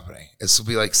ends up happening. This will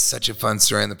be like such a fun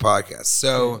story in the podcast.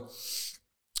 So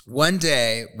one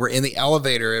day we're in the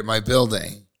elevator at my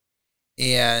building,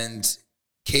 and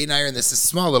Kate and I are in this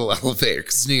small little elevator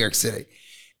because it's New York City.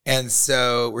 And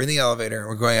so we're in the elevator and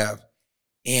we're going up,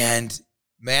 and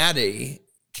Maddie,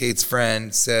 Kate's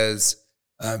friend, says,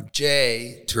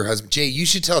 Jay, to her husband, Jay, you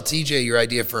should tell TJ your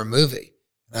idea for a movie.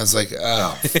 And I was like,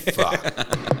 oh, fuck.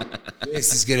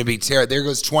 This is going to be terrible. There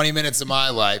goes 20 minutes of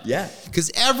my life. Yeah.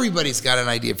 Because everybody's got an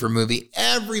idea for a movie.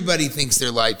 Everybody thinks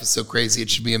their life is so crazy it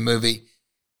should be a movie.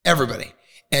 Everybody.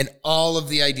 And all of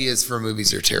the ideas for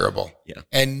movies are terrible. Yeah.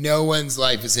 And no one's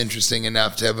life is interesting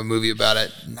enough to have a movie about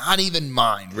it. Not even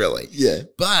mine, really. Yeah.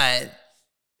 But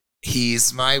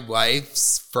he's my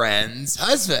wife's friend's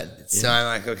husband. So I'm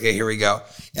like, okay, here we go.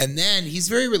 And then he's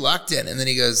very reluctant. And then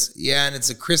he goes, yeah, and it's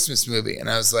a Christmas movie. And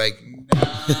I was like,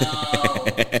 no.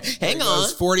 Hang on.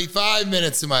 45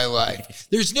 minutes of my life.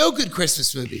 There's no good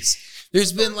Christmas movies.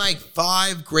 There's been like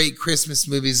 5 great Christmas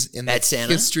movies in the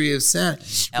history of Santa.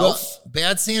 Elf? Well,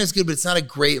 Bad Santa's good, but it's not a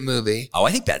great movie. Oh,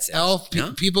 I think Bad Santa. Elf,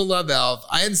 people love Elf.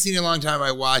 I hadn't seen it in a long time.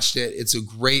 I watched it. It's a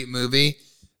great movie.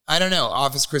 I don't know.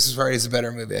 Office Christmas Party is a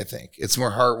better movie, I think. It's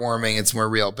more heartwarming. It's more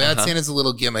real. Bad Santa's a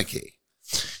little gimmicky.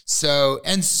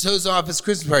 So's Office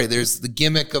Christmas Party. There's the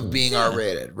gimmick of being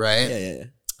R-rated, right?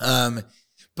 Yeah.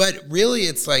 But really,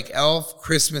 it's like Elf,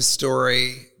 Christmas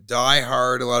Story, Die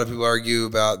Hard. A lot of people argue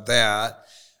about that.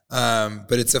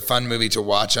 But it's a fun movie to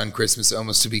watch on Christmas,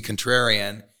 almost to be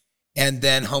contrarian. And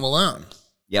then Home Alone.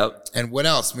 Yep. And what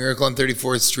else? Miracle on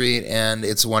 34th Street and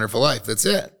It's a Wonderful Life. That's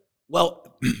it. Well,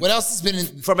 what else has been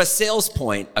in? From a sales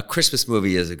point, a Christmas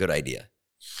movie is a good idea.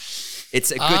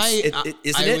 It's a good,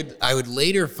 isn't it? I would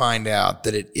later find out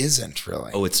that it isn't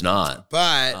really. Oh, it's not.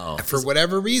 But for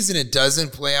whatever reason, it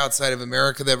doesn't play outside of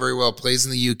America that very well. It plays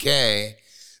in the UK.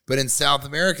 But in South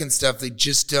American stuff, they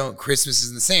just don't. Christmas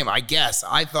isn't the same. I guess.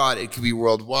 I thought it could be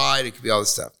worldwide. It could be all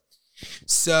this stuff.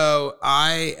 So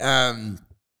I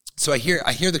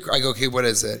go, okay, what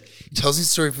is it? He tells me the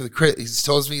story he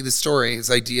tells me the story, his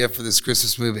idea for this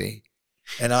Christmas movie.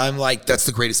 And I'm like, that's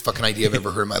the greatest fucking idea I've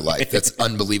ever heard in my life. That's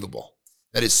unbelievable.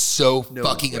 That is so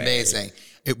fucking amazing.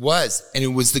 It was. And it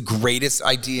was the greatest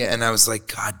idea. And I was like,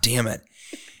 God damn it.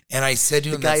 And I said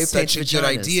to him, that's such a good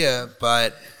idea,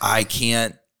 but I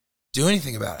can't do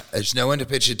anything about it. There's no one to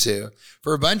pitch it to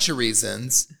for a bunch of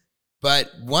reasons.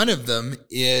 But one of them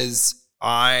is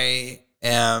I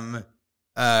was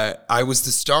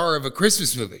the star of a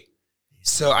Christmas movie.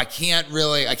 So I can't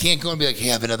go and be like, hey,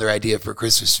 I have another idea for a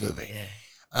Christmas movie.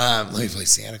 Let me play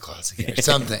Santa Claus again or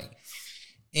something.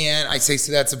 And I say,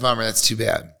 so that's a bummer. That's too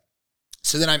bad.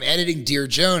 So then I'm editing Dear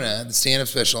Jonah, the stand-up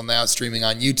special, now streaming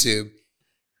on YouTube.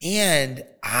 And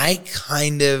I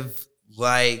kind of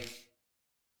like,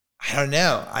 I don't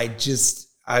know.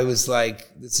 I was like,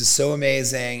 this is so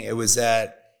amazing. It was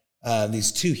at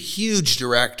these two huge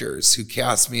directors who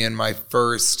cast me in my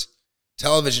first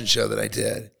television show that I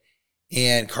did,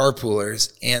 and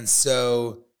Carpoolers. And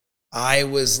so I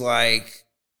was like,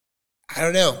 I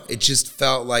don't know. It just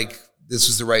felt like this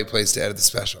was the right place to edit the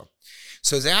special.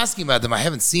 So I was asking about them. I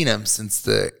haven't seen them and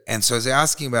so I was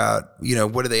asking about,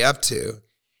 what are they up to?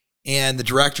 And the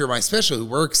director of my special, who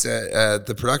works at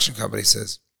the production company,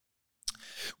 says,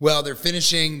 well, they're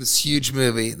finishing this huge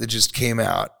movie that just came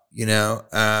out, it's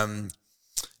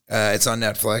on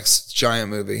Netflix, giant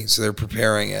movie. So they're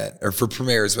preparing it, or for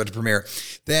premiere, it's about to premiere.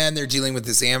 Then they're dealing with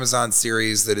this Amazon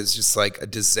series that is just like a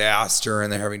disaster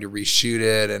and they're having to reshoot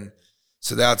it. And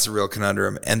so that's a real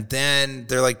conundrum. And then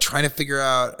they're like trying to figure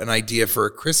out an idea for a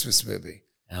Christmas movie.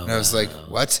 And I was like,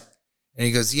 what? And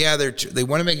he goes, yeah, they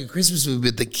want to make a Christmas movie,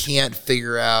 but they can't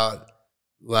figure out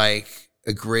like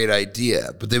a great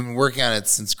idea. But they've been working on it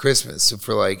since Christmas. So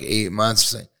for like 8 months or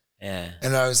something. Yeah.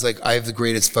 And I was like, I have the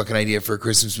greatest fucking idea for a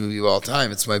Christmas movie of all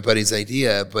time. It's my buddy's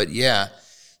idea, but yeah.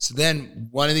 So then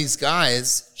one of these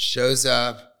guys shows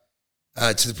up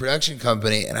to the production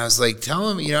company, and I was like, tell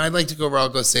him, I'd like to go over, I'll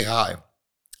go say hi.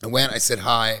 I went, I said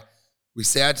hi. We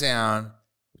sat down,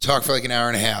 talked for like an hour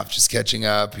and a half, just catching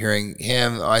up, hearing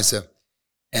him, Isa.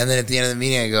 And then at the end of the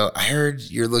meeting, I go, I heard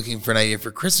you're looking for an idea for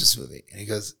a Christmas movie. And he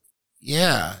goes,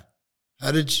 yeah.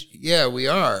 Yeah, we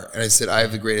are. And I said, I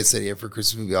have the greatest idea for a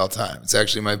Christmas movie of all time. It's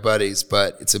actually my buddy's,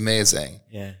 but it's amazing.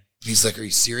 Yeah. And he's like, are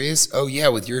you serious? Oh yeah,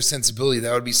 with your sensibility,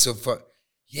 that would be so fun.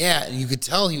 Yeah. And you could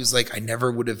tell he was like, I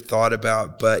never would have thought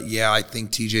about, but yeah, I think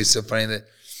TJ's so funny that.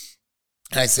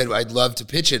 And I said, I'd love to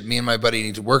pitch it. Me and my buddy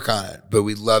need to work on it, but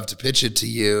we'd love to pitch it to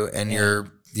you and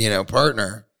your,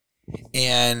 partner.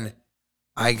 And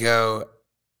I go,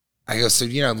 so,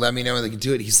 let me know when they can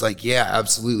do it. He's like, yeah,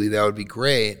 absolutely. That would be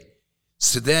great.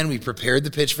 So then we prepared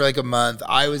the pitch for like a month.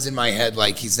 I was in my head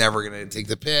like, he's never going to take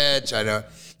the pitch. I don't,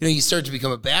 you start to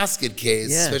become a basket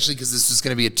case, especially because this was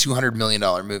going to be a $200 million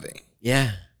movie.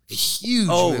 Yeah. A huge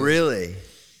movie. Really?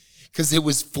 Because it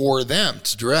was for them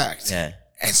to direct. Yeah.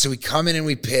 And so we come in and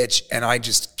we pitch, and I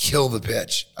just kill the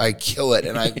pitch. I kill it.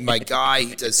 And my guy,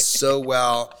 he does so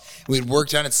well. We had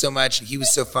worked on it so much, and he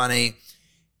was so funny.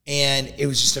 And it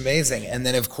was just amazing. And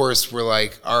then, of course, we're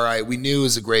like, all right, we knew it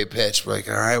was a great pitch. We're like,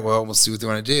 all right, well, we'll see what they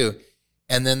want to do.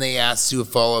 And then they asked to do a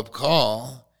follow-up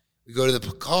call. We go to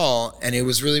the call, and it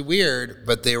was really weird.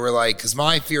 But they were like, because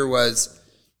my fear was,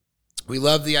 we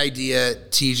love the idea,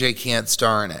 TJ can't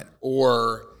star in it.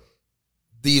 Or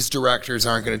these directors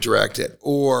aren't going to direct it,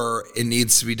 or it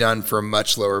needs to be done for a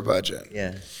much lower budget.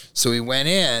 Yeah. So we went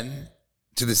in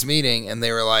to this meeting, and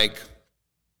they were like,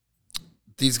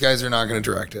 these guys are not going to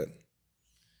direct it.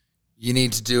 You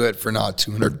need to do it for not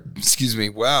 200. Excuse me.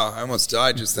 Wow, I almost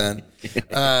died just then.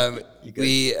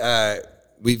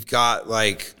 We've got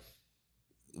like,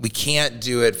 we can't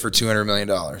do it for $200 million.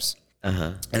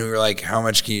 Uh-huh. And we were like, how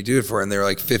much can you do it for? And they were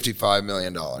like, $55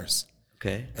 million.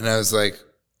 Okay. And I was like,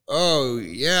 oh,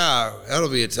 yeah, that'll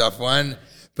be a tough one.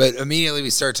 But immediately we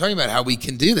started talking about how we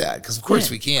can do that, because of course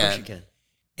we can. Of course you can.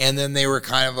 And then they were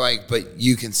kind of like, but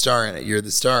you can star in it. You're the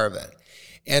star of it.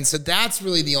 And so that's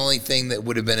really the only thing that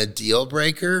would have been a deal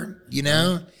breaker,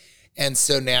 Mm-hmm. And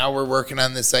so now we're working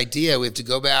on this idea. We have to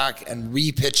go back and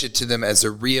repitch it to them as a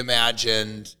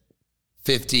reimagined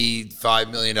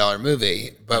 $55 million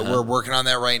movie. But we're working on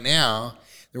that right now.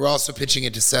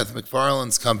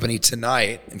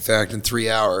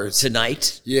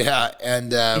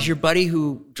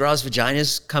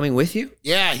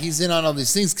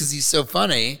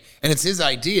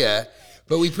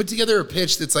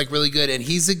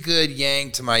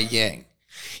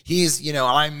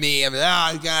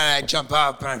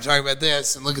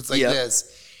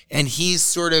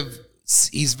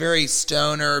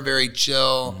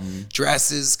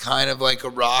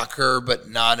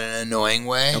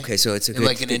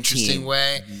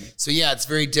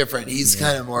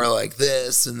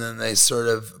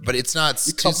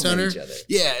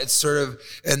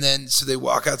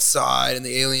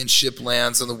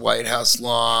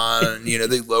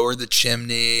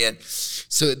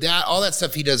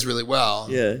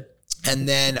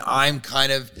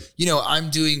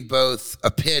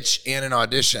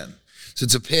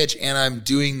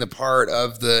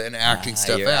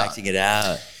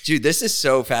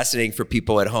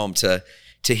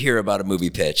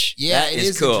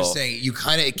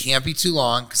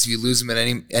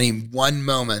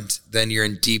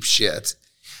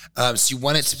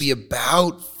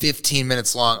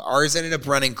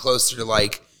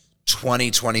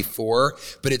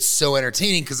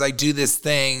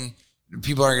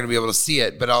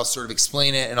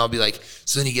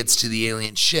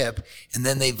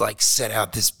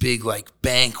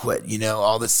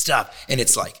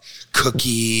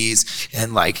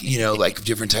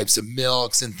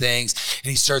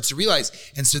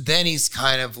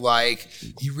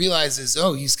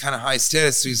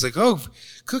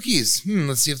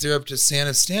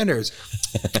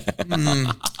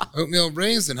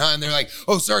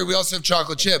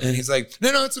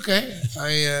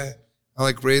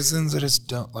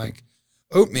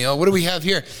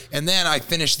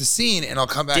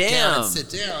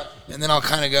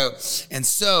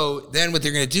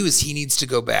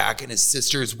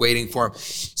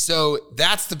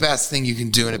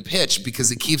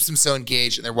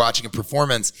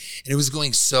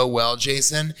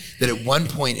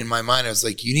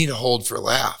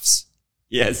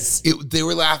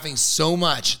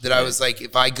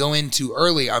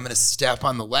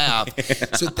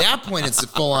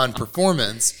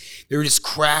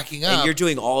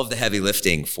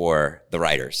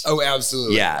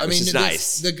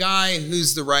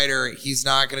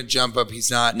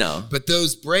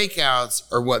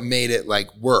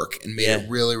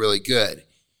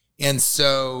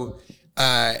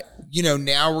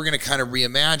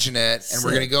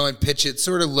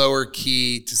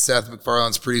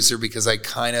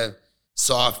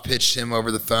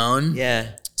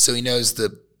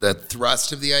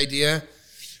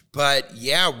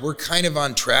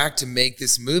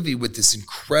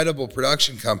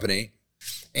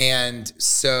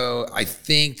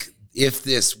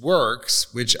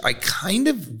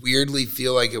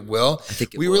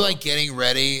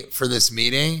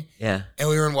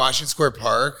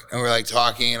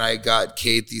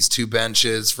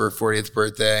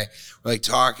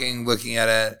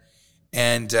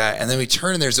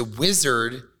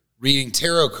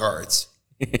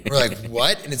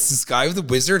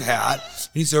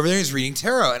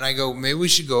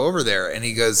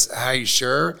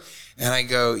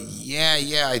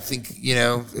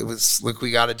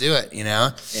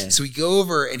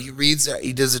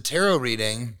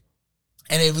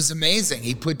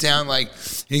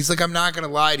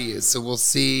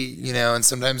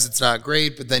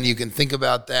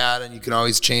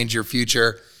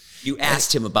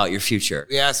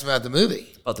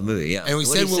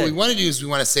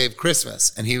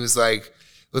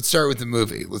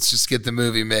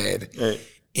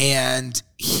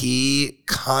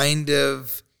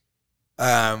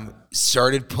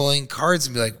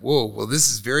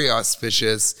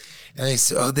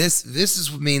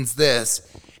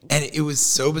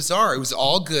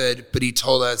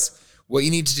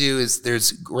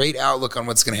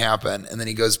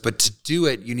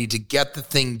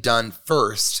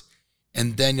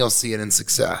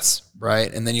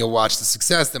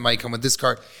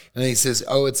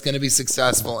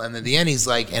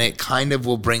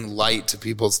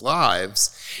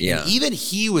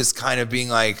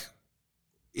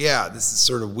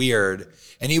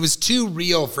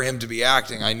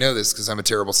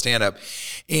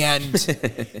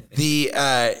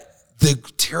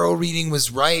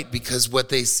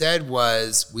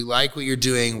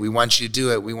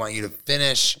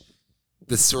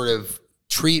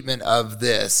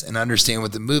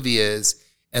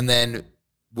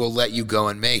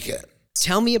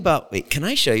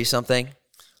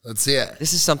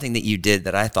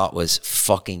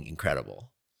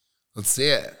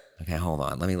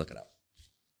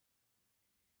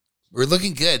 We're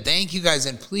looking good. Thank you guys.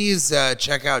 And please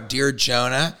check out Dear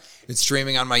Jonah. It's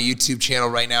streaming on my YouTube channel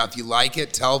right now. If you like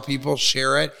it, tell people,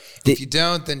 share it. If you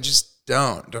don't, then just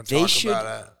don't. Don't talk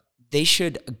about it. They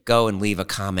should go and leave a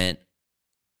comment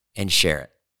and share it.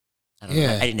 I don't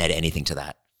know. I didn't add anything to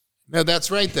that. No,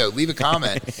 that's right, though. Leave a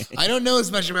comment. I don't know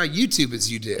as much about YouTube as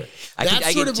you do.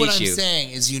 That's sort of what I'm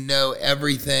saying is you know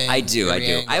everything. I do.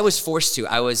 Angle. I was forced to.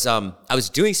 I was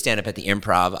doing stand-up at the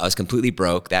Improv. I was completely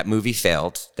broke. That movie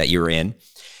failed that you were in.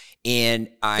 And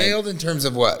I failed in terms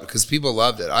of what? Because people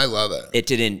loved it. I love it. It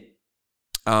didn't.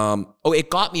 It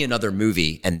got me another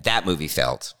movie, and that movie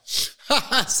failed.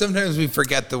 Sometimes we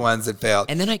forget the ones that failed.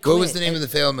 And then I quit. What was the name of the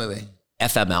failed movie?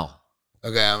 FML.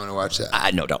 Okay, I'm gonna watch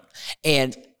that. No, don't.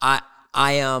 And I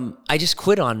just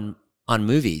quit on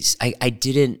movies. I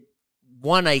didn't.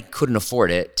 One, I couldn't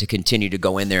afford it to continue to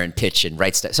go in there and pitch and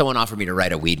write stuff. Someone offered me to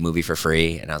write a weed movie for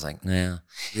free, and I was like, nah.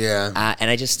 Yeah. And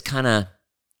I just kind of,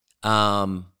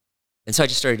 and so I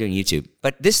just started doing YouTube.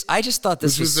 But I just thought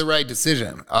this was the right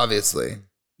decision, obviously.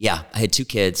 Yeah, I had 2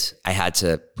 kids. I had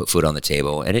to put food on the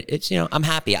table, and it's I'm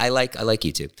happy. I like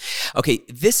YouTube. Okay,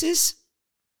 this is.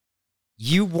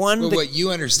 You won. Well, what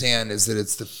you understand is that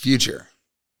it's the future.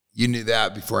 You knew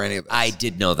that before any of us. I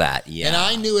did know that, yeah. And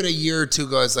I knew it a year or two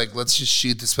ago. I was like, let's just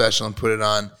shoot the special and put it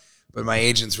on. But my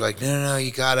agents were like, no,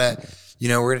 you gotta,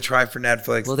 we're gonna try for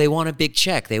Netflix. Well, they want a big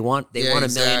check. They want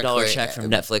 $1 million check from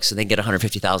Netflix, and they get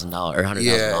 $150,000 or $100,000.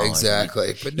 Yeah,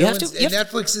 exactly. But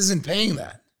Netflix isn't paying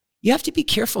that. You have to be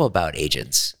careful about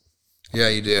agents. Yeah,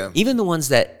 you do. Even the ones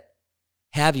that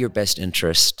have your best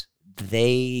interest,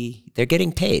 they're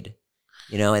getting paid.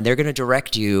 And they're going to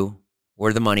direct you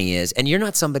where the money is. And you're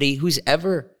not somebody who's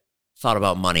ever thought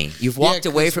about money. You've walked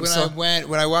away from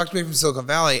when I walked away from Silicon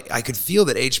Valley, I could feel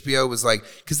that HBO was like,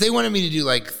 because they wanted me to do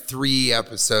like 3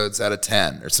 episodes out of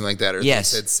 10 or something like that. Or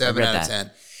yes, they said 7 out of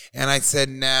 10. And I said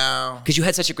no. Because you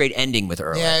had such a great ending with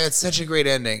Earl. Yeah, it's such a great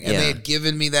ending. And they had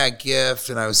given me that gift,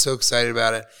 and I was so excited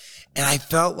about it. And I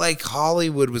felt like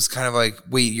Hollywood was kind of like,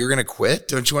 wait, you're going to quit?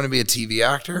 Don't you want to be a TV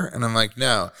actor? And I'm like,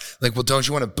 no. Like, well, don't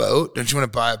you want a boat? Don't you want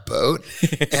to buy a boat?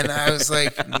 And I was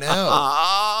like, no,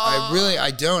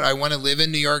 I don't. I want to live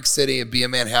in New York City and be a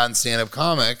Manhattan stand-up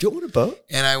comic. Do you want a boat?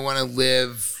 And I want to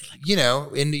live,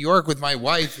 in New York with my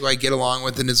wife, who I get along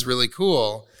with and is really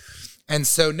cool. And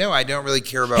so, no, I don't really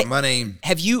care about money.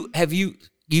 Have you basically...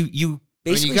 you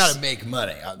got to make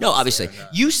money. No, obviously.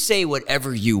 You say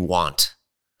whatever you want.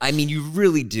 I mean, you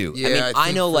really do. Yeah,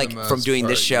 I know, like, from doing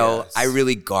this show, yes. I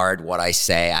really guard what I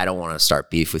say. I don't want to start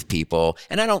beef with people.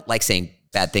 And I don't like saying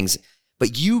bad things. But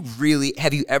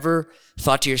have you ever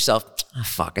thought to yourself, oh,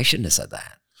 fuck, I shouldn't have said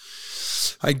that?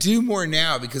 I do more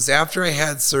now because after I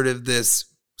had sort of this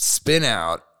spin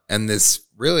out and this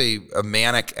really a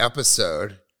manic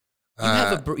episode.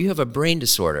 You have a brain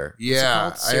disorder. Yeah.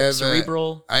 What's it called?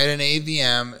 Cerebral? I had an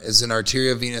AVM, as an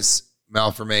arteriovenous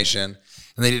malformation.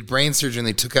 And they did brain surgery, and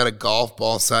they took out a golf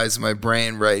ball size of my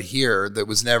brain right here that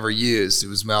was never used. It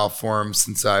was malformed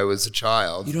since I was a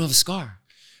child. You don't have a scar?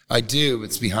 I do.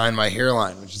 It's behind my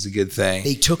hairline, which is a good thing.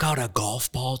 They took out a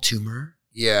golf ball tumor?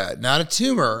 Yeah, not a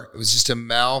tumor. It was just a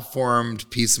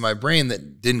malformed piece of my brain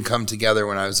that didn't come together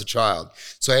when I was a child.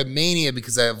 So I have mania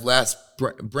because I have less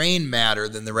brain matter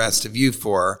than the rest of you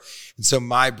four. And so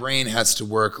my brain has to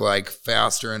work like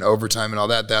faster and overtime and all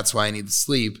that. That's why I need the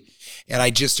sleep. And I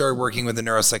just started working with a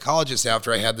neuropsychologist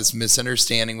after I had this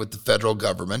misunderstanding with the federal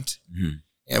government. Mm-hmm.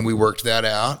 And we worked that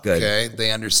out. Good. Okay.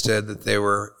 They understood that they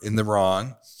were in the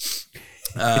wrong.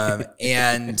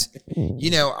 And,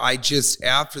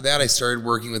 after that, I started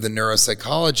working with a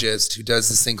neuropsychologist who does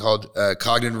this thing called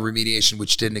cognitive remediation,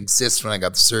 which didn't exist when I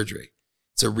got the surgery.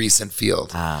 It's a recent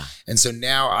field. And so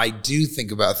now I do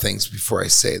think about things before I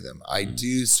say them. I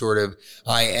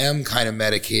am kind of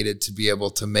medicated to be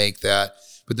able to make that.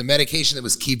 But the medication that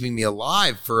was keeping me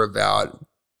alive for about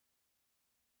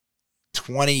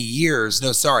 10 years,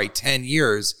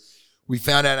 we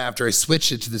found out after I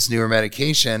switched it to this newer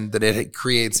medication that it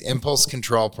creates impulse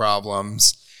control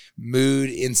problems, mood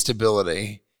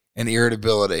instability, and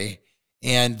irritability,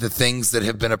 and the things that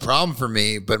have been a problem for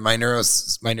me. But my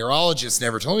neurologist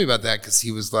never told me about that because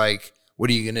he was like, what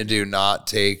are you going to do, not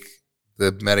take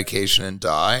the medication and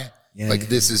die?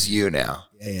 This is you now.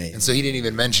 Yeah. And so he didn't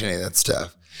even mention any of that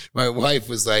stuff. My wife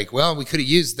was like, well, we could have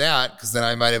used that because then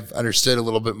I might have understood a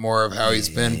little bit more of how he's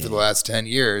been for the last 10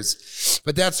 years.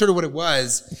 But that's sort of what it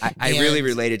was. I really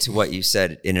related to what you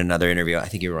said in another interview. I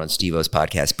think you were on Steve-O's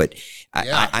podcast, but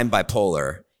I'm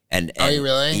bipolar. And are you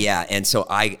really? Yeah. And so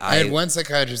I had one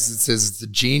psychiatrist that says it's a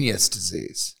genius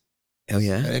disease. Oh,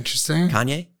 yeah? Isn't that interesting?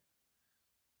 Kanye?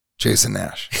 Jason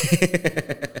Nash.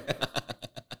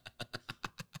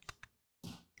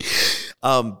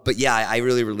 But yeah, I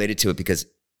really related to it because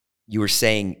you were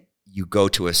saying you go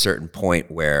to a certain point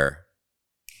where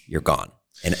you're gone.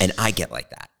 And I get like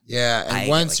that. Yeah. And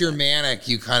once you're manic,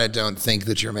 you kind of don't think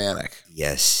that you're manic.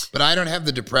 Yes. But I don't have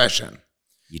the depression.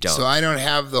 You don't. So I don't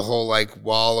have the whole like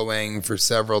wallowing for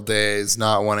several days,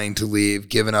 not wanting to leave,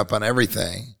 giving up on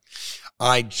everything.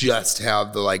 I just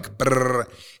have the like, brrr,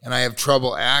 and I have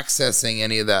trouble accessing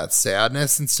any of that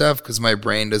sadness and stuff because my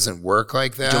brain doesn't work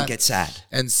like that. You don't get sad.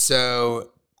 And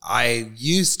so I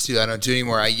don't do it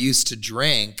anymore. I used to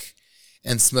drink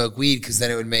and smoke weed because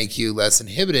then it would make you less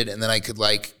inhibited and then I could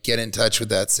like get in touch with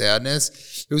that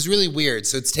sadness. It was really weird.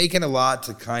 So it's taken a lot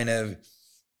to kind of,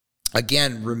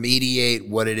 again, remediate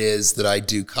what it is that I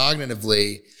do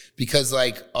cognitively because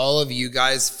like all of you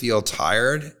guys feel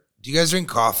tired. Do you guys drink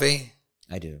coffee?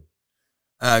 I do.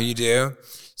 Oh, you do?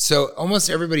 So almost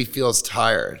everybody feels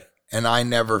tired and I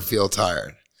never feel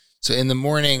tired. So in the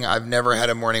morning, I've never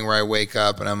had a morning where I wake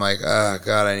up and I'm like, oh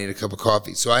God, I need a cup of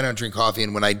coffee. So I don't drink coffee.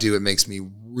 And when I do, it makes me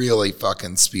really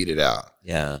fucking speed it out.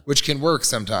 Yeah. Which can work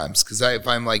sometimes. Cause if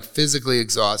I'm like physically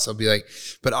exhausted, I'll be like,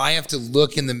 but I have to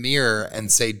look in the mirror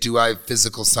and say, do I have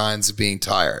physical signs of being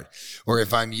tired? Or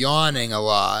if I'm yawning a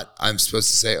lot, I'm supposed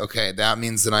to say, okay, that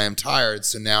means that I am tired.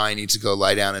 So now I need to go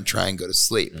lie down and try and go to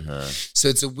sleep. So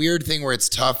it's a weird thing where it's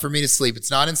tough for me to sleep. It's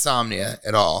not insomnia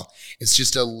at all. It's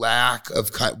just a lack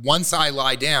of, once I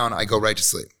lie down, I go right to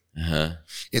sleep.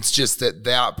 It's just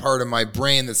that part of my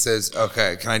brain that says,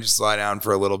 okay, can I just lie down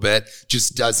for a little bit?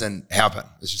 Just doesn't happen.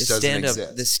 It just doesn't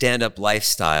exist. The stand-up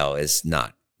lifestyle is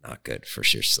not good for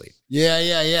your sleep.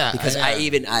 Yeah. Because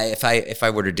if I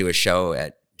were to do a show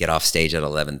get off stage at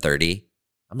 11:30,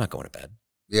 I'm not going to bed.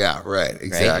 Yeah, right.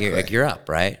 Exactly. Right? You're up,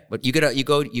 right? But you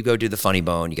go do the funny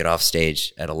bone, you get off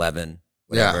stage at 11,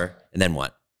 whatever. Yeah. And then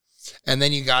what? And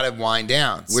then you got to wind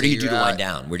down. Where do you do to wind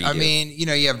down? Where do you do? I mean,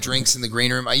 you have drinks in the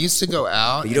green room. I used to go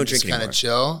out. But you don't drink kind of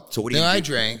chill. So what do you do? I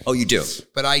drink. Oh, you do?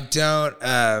 But I don't,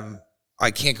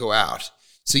 I can't go out.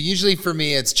 So usually for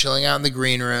me, it's chilling out in the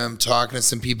green room, talking to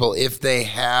some people. If they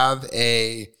have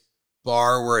a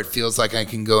bar where it feels like I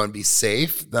can go and be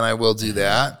safe, then I will do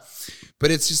that.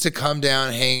 But it's just to come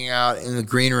down, hanging out in the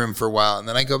green room for a while. And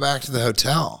then I go back to the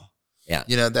hotel.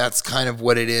 Yeah. That's kind of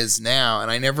what it is now. And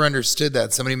I never understood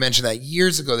that. Somebody mentioned that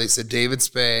years ago. They said David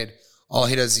Spade, all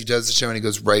he does the show and he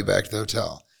goes right back to the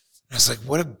hotel. And I was like,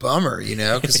 what a bummer,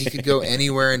 because he could go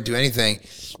anywhere and do anything.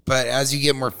 But as you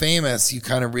get more famous, you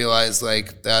kind of realize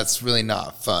like that's really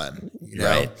not fun.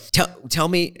 Right. Tell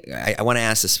me, I want to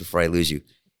ask this before I lose you.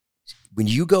 When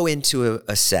you go into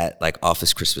a set like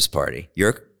Office Christmas Party,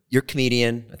 you're a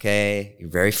comedian, okay? You're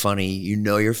very funny.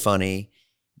 You're funny.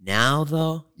 Now,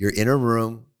 though, you're in a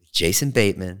room with Jason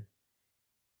Bateman,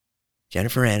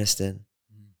 Jennifer Aniston.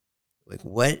 Like,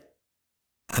 what?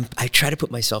 I try to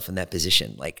put myself in that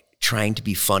position, like trying to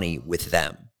be funny with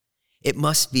them. It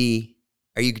must be,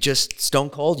 are you just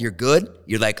stone cold? You're good?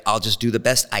 You're like, I'll just do the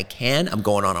best I can. I'm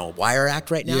going on a wire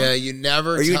act right now? Yeah, you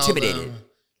never Are you intimidated? Them.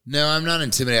 No, I'm not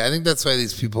intimidated. I think that's why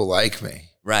these people like me.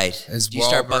 Right. Do you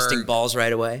start busting balls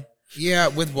right away? Yeah,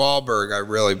 with Wahlberg, I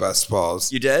really bust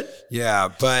balls. You did? Yeah,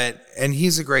 and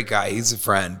he's a great guy. He's a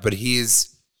friend, but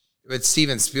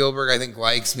Steven Spielberg, I think,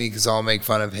 likes me because I'll make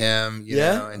fun of him, you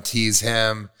know, and tease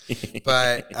him.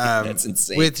 But that's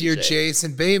insane. With your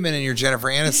Jason Bateman and your Jennifer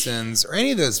Anistons or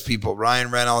any of those people, Ryan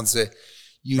Reynolds,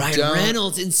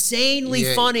 Reynolds, insanely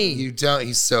funny.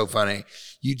 He's so funny.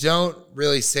 You don't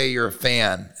really say you're a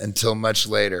fan until much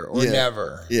later or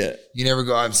never. Yeah. You never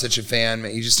go, I'm such a fan.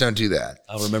 You just don't do that.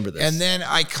 I'll remember this. And then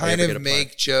I kind of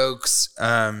make jokes.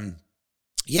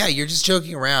 You're just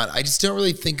joking around. I just don't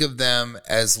really think of them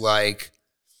as like,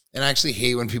 and I actually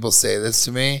hate when people say this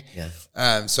to me.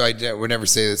 Yeah. So I would never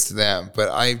say this to them,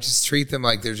 but I just treat them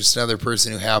like they're just another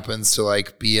person who happens to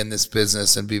like be in this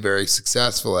business and be very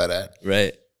successful at it.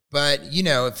 Right. But,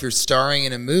 if you're starring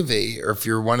in a movie or if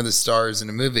you're one of the stars in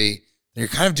a movie, you're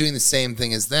kind of doing the same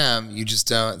thing as them. You just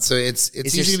don't. So it's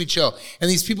easy to be chill. And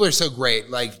these people are so great.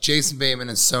 Like Jason Bateman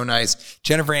is so nice.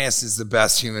 Jennifer Aniston is the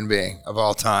best human being of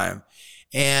all time.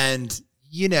 And,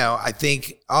 I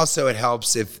think also it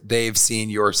helps if they've seen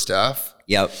your stuff.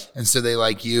 Yep. And so they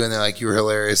like you and they're like, you were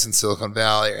hilarious in Silicon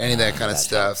Valley or any of that kind of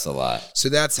stuff. Helps a lot. So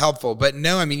that's helpful. But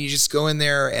no, I mean, you just go in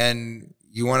there and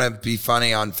you want to be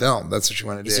funny on film. That's what you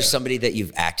want to do. Is there somebody that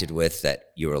you've acted with that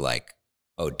you were like,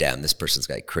 oh, damn, this person's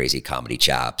got crazy comedy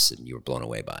chops and you were blown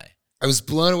away by? I was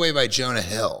blown away by Jonah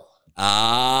Hill.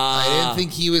 I didn't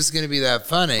think he was going to be that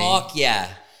funny. Fuck yeah.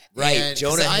 Right. And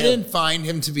Jonah Hill. I didn't find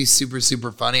him to be super,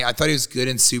 super funny. I thought he was good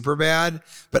and Superbad.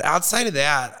 But outside of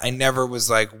that, I never was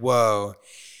like, whoa.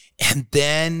 And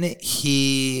then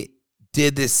he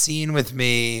did this scene with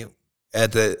me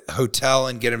at the hotel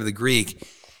and get him to the Greek.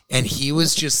 And he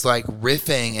was just like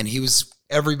riffing, and he was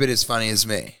every bit as funny as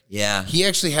me. Yeah. He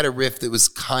actually had a riff that was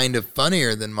kind of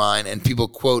funnier than mine, and people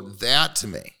quote that to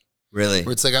me. Really?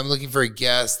 Where it's like, I'm looking for a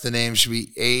guest. The name should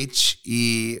be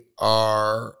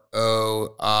Heroin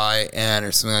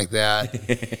or something like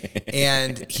that.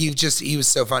 And he was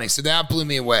so funny. So that blew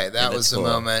me away. That was the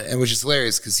moment, and which is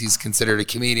hilarious because he's considered a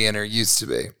comedian, or used to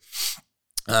be.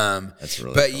 That's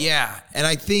really but cool. yeah. And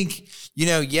I think,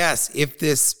 yes, if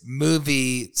this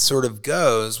movie sort of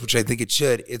goes, which I think it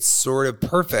should, it's sort of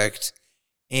perfect.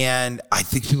 And I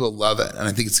think people love it. And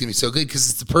I think it's going to be so good because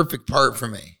it's the perfect part for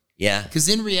me. Yeah. Because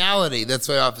in reality, that's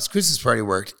why Office Christmas Party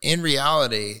worked. In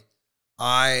reality,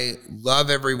 I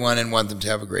love everyone and want them to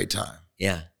have a great time.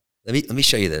 Yeah. Let me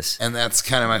show you this. And that's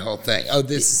kind of my whole thing. Oh,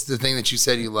 this is the thing that you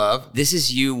said you love? This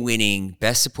is you winning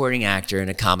Best Supporting Actor in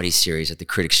a Comedy Series at the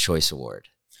Critics' Choice Award.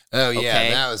 Oh, yeah.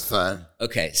 Okay? That was fun.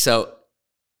 Okay. So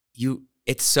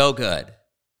it's so good.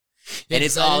 Yeah, and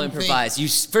it's all improvised.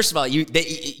 First of all, you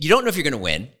don't know if you're going to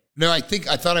win. No, I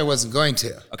thought I wasn't going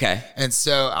to. Okay. And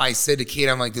so I said to Kate,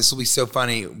 I'm like, this will be so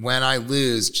funny. When I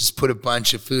lose, just put a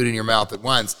bunch of food in your mouth at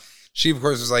once. She, of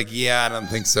course, was like, yeah, I don't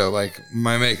think so. Like,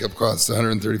 my makeup costs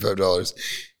 $135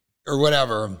 or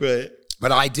whatever. Right.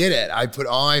 But I did it. I put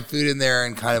all my food in there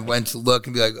and kind of went to look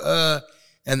and be like,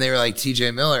 and they were like,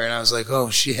 TJ Miller. And I was like, oh,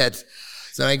 shit.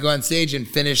 So I go on stage and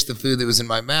finish the food that was in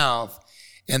my mouth.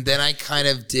 And then I kind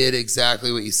of did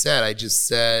exactly what you said. I just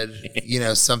said,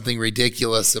 something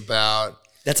ridiculous about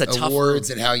that's a awards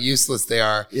and how useless they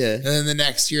are. Yeah. And then the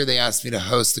next year they asked me to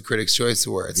host the Critics' Choice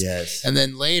Awards. Yes. And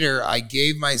then later I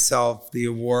gave myself the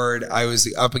award. I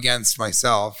was up against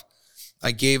myself.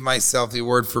 I gave myself the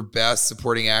award for Best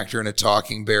Supporting Actor in a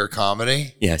Talking Bear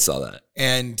Comedy. Yeah, I saw that.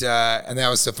 And that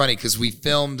was so funny because we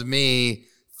filmed me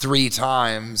 3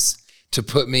 times to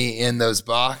put me in those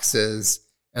boxes.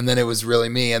 And then it was really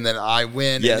me. And then I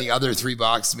win. Yeah. And the other 3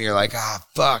 boxes of me are like,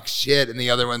 fuck, shit. And the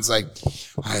other one's like,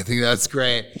 I think that's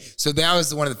great. So that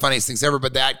was one of the funniest things ever.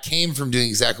 But that came from doing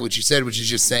exactly what you said, which is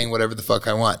just saying whatever the fuck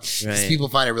I want. Because people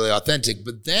find it really authentic.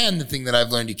 But then the thing that I've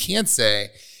learned you can't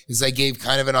say is I gave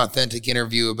kind of an authentic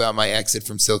interview about my exit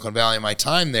from Silicon Valley and my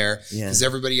time there. Because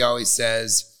everybody always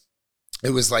says it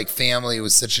was like family. It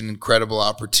was such an incredible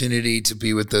opportunity to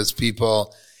be with those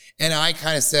people. And I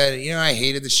kind of said, I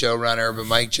hated the showrunner, but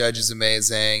Mike Judge is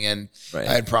amazing. And I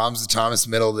had problems with Thomas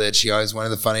Middleditch. He always wanted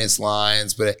the funniest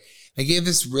lines. But I gave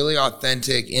this really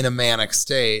authentic, in a manic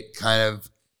state kind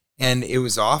of, and it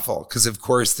was awful. Because, of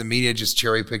course, the media just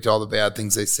cherry-picked all the bad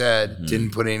things I said, didn't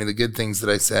put any of the good things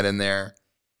that I said in there.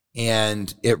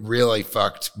 And it really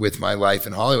fucked with my life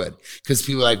in Hollywood. Because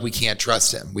people are like, we can't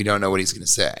trust him. We don't know what he's going to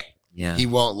say. Yeah. He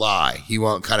won't lie. He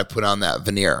won't kind of put on that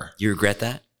veneer. You regret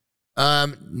that?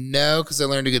 No, because I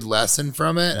learned a good lesson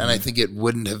from it, and I think it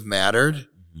wouldn't have mattered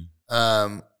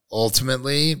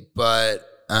ultimately. But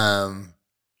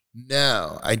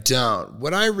no, I don't.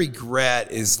 What I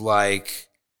regret is like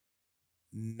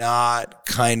not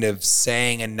kind of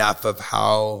saying enough of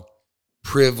what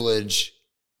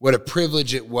a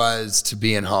privilege it was to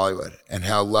be in Hollywood and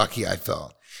how lucky I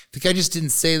felt. I think I just didn't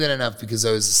say that enough because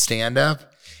I was a stand-up.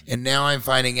 And now I'm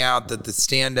finding out that the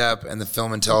stand-up and the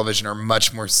film and television are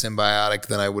much more symbiotic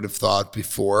than I would have thought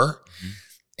before.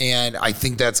 And I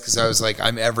think that's because I was like,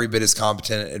 I'm every bit as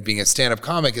competent at being a stand-up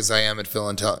comic as I am at film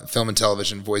and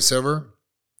television voiceover,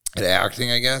 at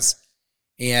acting, I guess.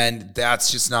 And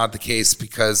that's just not the case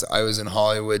because I was in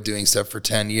Hollywood doing stuff for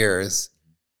 10 years.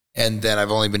 And then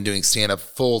I've only been doing stand-up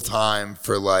full-time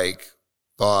for like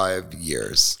 5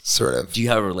 years, sort of. Do you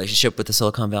have a relationship with the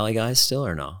Silicon Valley guys still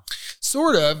or no?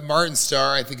 Sort of. Martin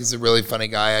Starr, I think, is a really funny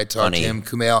guy. I talked to him,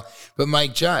 Kumail, but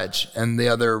Mike Judge and the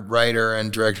other writer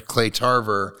and director Clay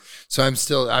Tarver. So I'm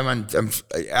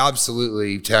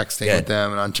absolutely texting with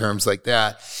them and on terms like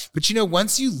that. But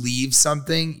once you leave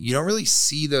something, you don't really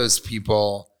see those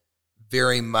people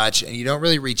very much, and you don't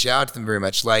really reach out to them very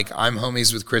much. Like I'm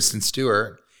homies with Kristen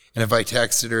Stewart, and if I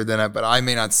texted her, but I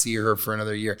may not see her for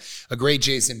another year. A great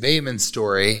Jason Bateman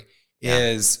story.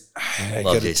 Is I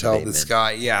got to tell this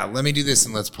guy. Yeah, let me do this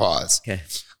and let's pause. Okay.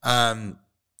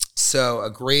 So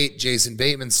a great Jason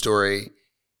Bateman story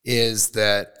is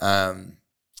that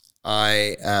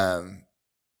I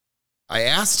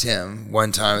asked him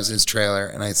one time, I was in his trailer,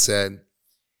 and I said,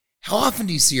 "How often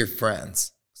do you see your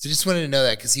friends?" So I just wanted to know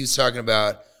that because he was talking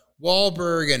about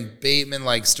Wahlberg and Bateman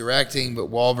likes directing, but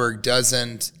Wahlberg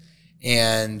doesn't.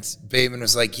 And Bateman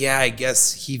was like, yeah, I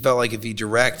guess he felt like if he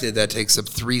directed, that takes up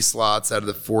 3 slots out of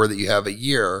the 4 that you have a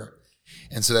year.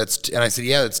 And so and I said,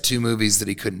 yeah, that's 2 movies that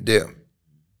he couldn't do,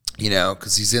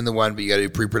 because he's in the one, but you got to do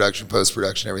pre-production,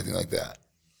 post-production, everything like that.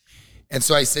 And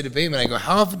so I said to Bateman, I go,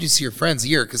 how often do you see your friends a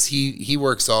year? Because he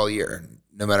works all year,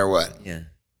 no matter what. Yeah.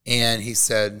 And he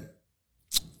said,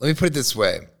 let me put it this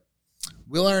way.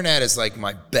 Will Arnett is like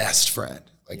my best friend,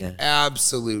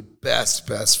 absolute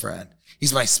best friend.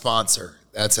 He's my sponsor.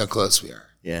 That's how close we are.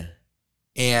 Yeah.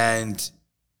 And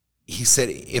he said,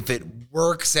 if it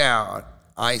works out,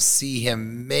 I see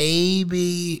him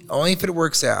maybe, only if it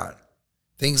works out,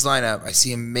 things line up, I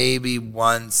see him maybe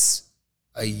once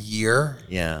a year.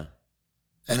 Yeah.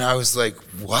 And I was like,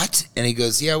 what? And he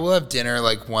goes, yeah, we'll have dinner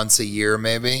like once a year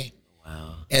maybe.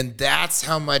 Wow. And that's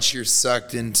how much you're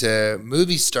sucked into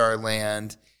movie star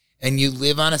land. And you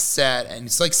live on a set, and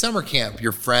it's like summer camp.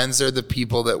 Your friends are the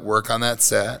people that work on that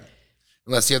set.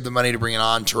 Unless you have the money to bring an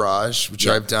entourage, which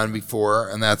I've done before,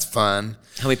 and that's fun.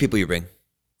 How many people you bring?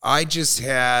 I just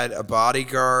had a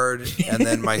bodyguard and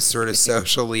then my sort of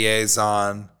social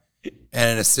liaison and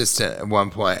an assistant at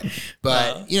one point.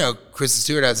 But, Kristen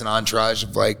Stewart has an entourage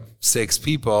of like 6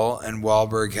 people, and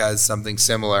Wahlberg has something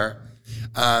similar.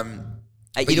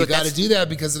 But you got to do that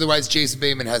because otherwise Jason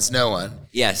Bateman has no one.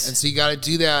 Yes. And so you got to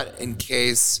do that in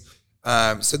case.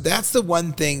 So that's the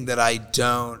one thing that I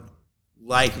don't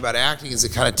like about acting is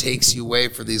it kind of takes you away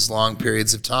for these long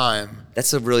periods of time.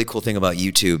 That's a really cool thing about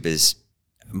YouTube is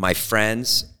my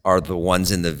friends are the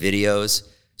ones in the videos.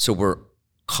 So we're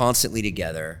constantly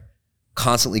together,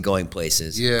 constantly going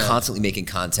places, constantly making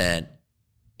content.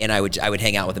 And I would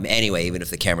hang out with them anyway, even if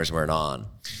the cameras weren't on.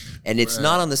 And it's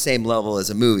not on the same level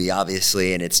as a movie,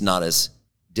 obviously, and it's not as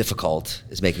difficult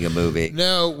as making a movie.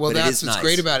 No, well, that's what's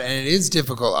great about it. And it is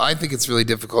difficult. I think it's really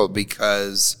difficult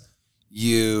because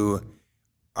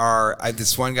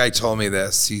this one guy told me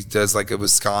this. He does like a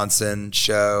Wisconsin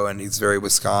show, and he's very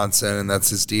Wisconsin, and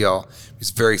that's his deal. He's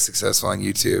very successful on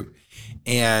YouTube.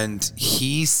 And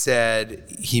he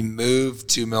said he moved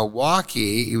to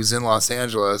Milwaukee. He was in Los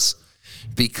Angeles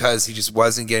because he just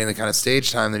wasn't getting the kind of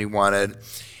stage time that he wanted.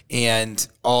 And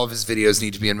all of his videos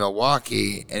need to be in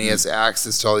Milwaukee, and he has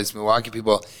access to all these Milwaukee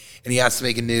people. And he has to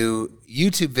make a new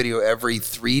YouTube video every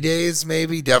 3 days,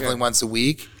 maybe, definitely once a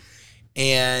week.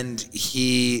 And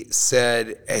he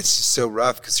said, it's just so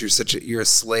rough because you're a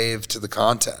slave to the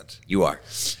content. You are.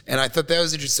 And I thought that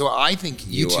was interesting. So I think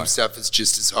YouTube stuff is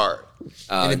just as hard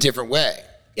in a different way.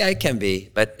 Yeah, it can be.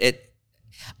 But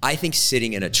I think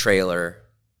sitting in a trailer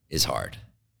is hard.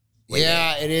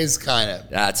 Yeah, it is kind of.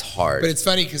 That's hard. But it's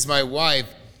funny because my wife,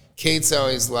 Kate's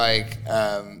always like,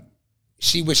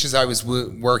 she wishes I was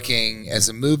working as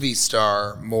a movie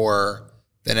star more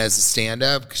than as a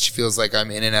stand-up because she feels like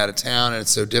I'm in and out of town and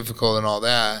it's so difficult and all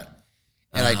that.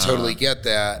 And I totally get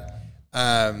that.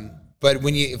 But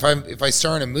if I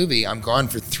star in a movie, I'm gone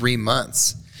for 3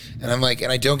 months. And I'm like,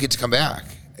 and I don't get to come back.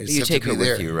 You take her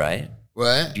with you, right?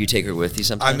 What? Do you take her with you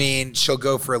sometimes? I mean, she'll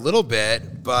go for a little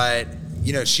bit, but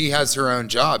she has her own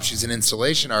job. She's an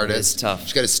installation artist. It's tough.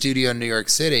 She's got a studio in New York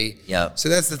City. Yeah. So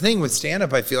that's the thing with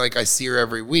stand-up. I feel like I see her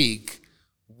every week.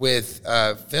 With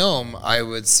film, I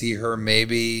would see her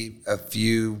maybe a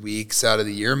few weeks out of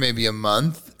the year, maybe a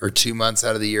month or 2 months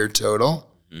out of the year total.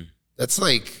 Mm. That's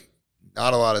like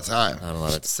not a lot of time. Not a lot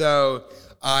of time. So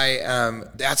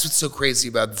that's what's so crazy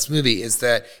about this movie is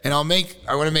that, and I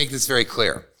want to make this very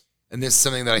clear. And this is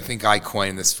something that I think I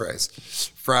coined this phrase.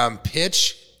 From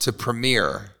pitch to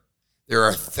premiere, there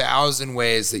are 1,000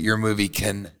 ways that your movie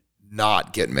can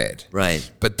not get made.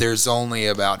 Right. But there's only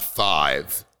about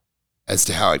 5 as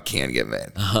to how it can get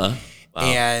made. Uh-huh. Wow.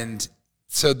 And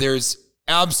so there's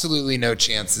absolutely no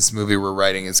chance this movie we're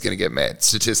writing is going to get made,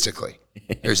 statistically.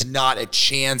 There's not a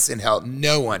chance in hell.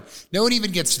 No one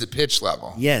even gets to the pitch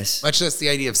level. Yes. Much less the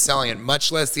idea of selling it,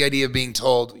 much less the idea of being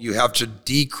told you have to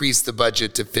decrease the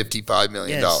budget to $55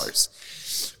 million.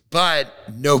 Yes. But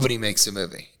nobody makes a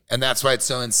movie. And that's why it's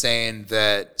so insane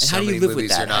that so many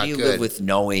movies are not good. How do you live with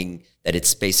knowing that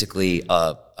it's basically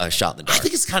a shot in the dark? I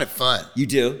think it's kind of fun. You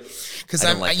do? Because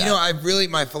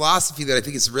my philosophy that I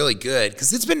think is really good,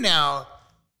 because it's been now,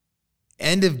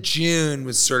 end of June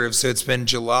was so it's been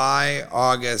July,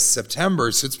 August,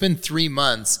 September. So it's been 3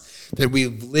 months that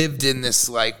we've lived in this,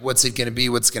 like, what's it going to be?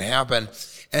 What's going to happen?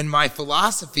 And my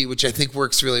philosophy, which I think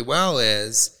works really well,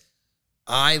 is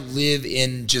I live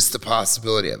in just the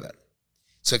possibility of it.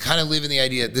 So I kind of live in the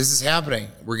idea, this is happening.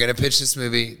 We're going to pitch this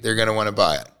movie. They're going to want to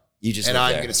buy it. and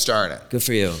I'm going to star in it. Good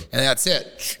for you. And that's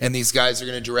it. And these guys are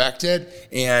going to direct it,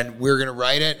 and we're going to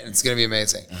write it, and it's going to be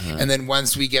amazing. And then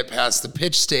once we get past the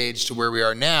pitch stage to where we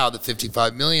are now, the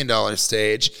 $55 million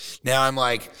stage, now I'm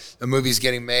like, the movie's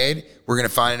getting made. We're going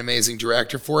to find an amazing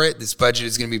director for it. This budget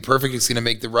is going to be perfect. It's going to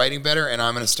make the writing better, and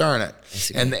I'm going to star in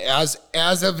it. And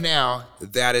as of now,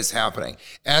 that is happening.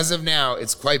 As of now,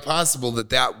 it's quite possible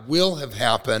that will have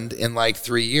happened in like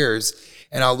 3 years.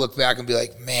 And I'll look back and be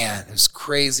like, man, it was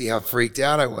crazy how freaked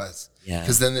out I was. Yeah.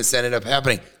 Because then this ended up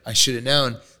happening. I should have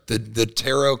known. The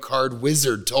tarot card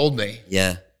wizard told me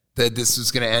that this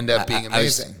was going to end up being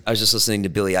amazing. I was just listening to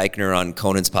Billy Eichner on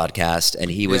Conan's podcast,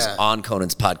 and he was on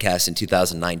Conan's podcast in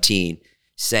 2019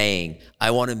 saying,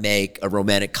 I want to make a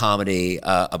romantic comedy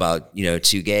about,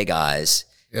 two gay guys.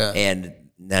 Yeah. And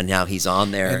then now he's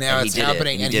on there. And now it's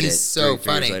happening. And he's so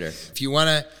funny. If you want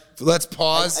to... Let's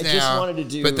pause now. I just wanted to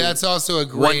do... But that's also a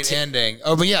great ending.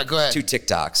 Oh, but yeah, go ahead. 2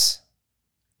 TikToks.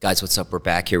 Guys, what's up? We're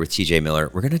back here with TJ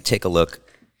Miller. We're going to take a look.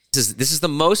 This is the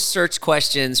most searched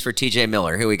questions for TJ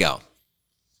Miller. Here we go.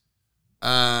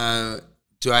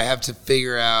 Do I have to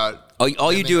figure out...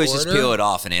 All you do is just peel it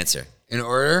off and answer. In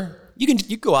order? You can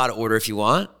go out of order if you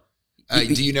want.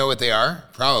 Do you know what they are?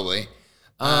 Probably.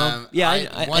 One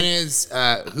is,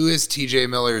 who is TJ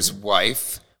Miller's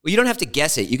wife? Well, you don't have to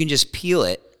guess it. You can just peel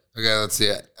it. Okay, let's see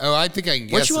it. Oh, I think I can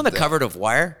guess it. Weren't you on the cover of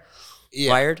Wired?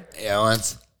 Yeah,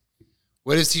 once.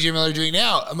 What is TJ Miller doing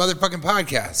now? A motherfucking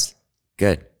podcast.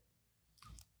 Good.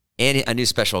 And a new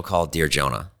special called Dear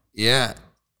Jonah. Yeah.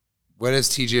 What has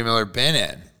TJ Miller been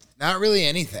in? Not really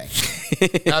anything.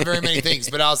 Not very many things,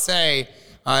 but I'll say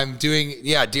I'm doing,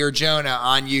 Dear Jonah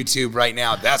on YouTube right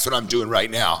now. That's what I'm doing right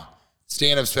now.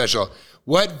 Stand-up special.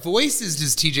 What voices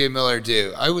does TJ Miller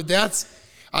do?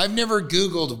 I've never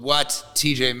Googled what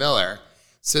TJ Miller,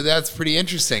 so that's pretty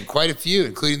interesting. Quite a few,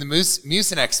 including the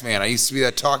Mucinex man. I used to be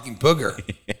that talking booger.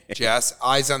 Jess,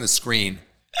 eyes on the screen.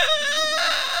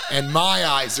 And my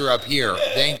eyes are up here.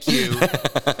 Thank you.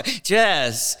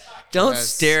 Jess, don't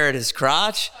stare at his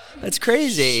crotch. That's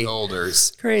crazy.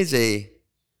 Shoulders. Crazy.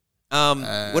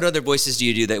 What other voices do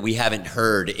you do that we haven't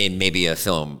heard in maybe a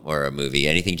film or a movie?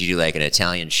 Anything? Do you do like an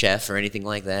Italian chef or anything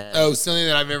like that? Oh, something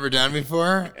that I've never done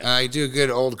before? I do a good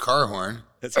old car horn.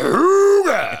 That's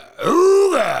ooga,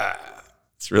 ooga.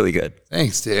 It's really good.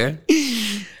 Thanks, dude.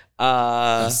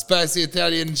 Spicy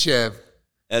Italian chef.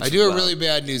 I do a really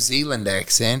bad New Zealand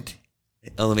accent.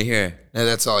 Oh, let me hear. No,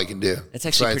 that's all I can do. That's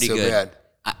actually pretty good.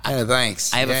 Bad.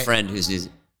 Thanks. I have a friend who's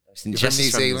from New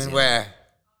Zealand. Where?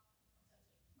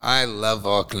 I love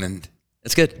Auckland.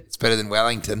 That's good. It's better than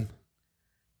Wellington.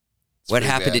 What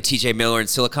happened to TJ Miller in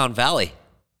Silicon Valley?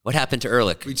 What happened to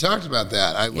Ehrlich? We talked about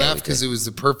that. I left because it was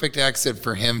the perfect exit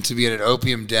for him to be in an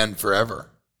opium den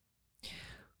forever.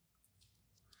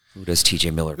 Who does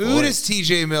TJ Miller voice? Who does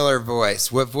TJ Miller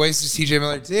voice? What voice does TJ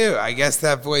Miller do? I guess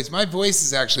that voice. My voice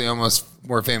is actually almost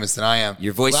more famous than I am.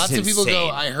 Your voice Lots is of people insane. go,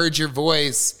 I heard your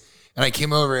voice, and I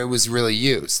came over, it was really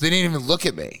you. So they didn't even look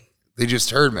at me. They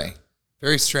just heard me.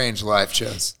 Very strange live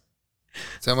shows.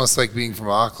 It's almost like being from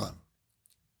Auckland.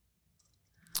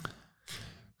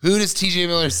 Who does TJ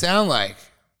Miller sound like?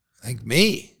 Like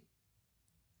me.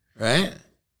 Right?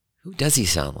 Who does he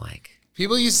sound like?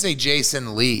 People used to say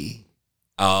Jason Lee.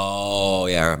 Oh,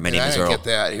 yeah. My name is Earl. I didn't get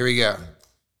that. Here we go.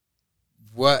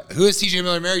 Who is TJ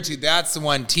Miller married to? That's the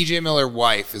one. TJ Miller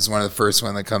wife is one of the first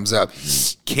one that comes up.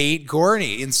 Kate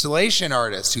Gorney, installation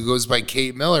artist, who goes by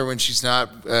Kate Miller when she's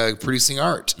not producing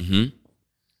art. Mm-hmm.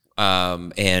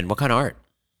 And what kind of art?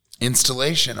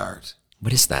 Installation art.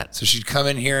 What is that? So she'd come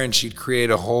in here and she'd create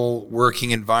a whole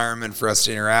working environment for us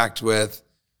to interact with.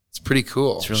 It's pretty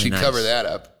cool. It's really she'd nice. cover that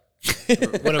up.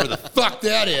 Whatever the fuck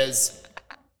that is.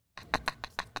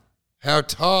 How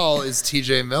tall is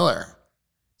TJ Miller?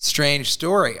 Strange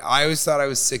story. I always thought I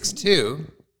was 6'2".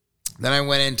 Then I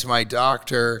went into my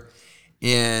doctor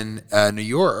in New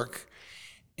York,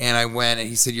 and I went, and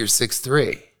he said, "You're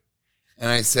 6'3". And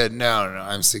I said, no,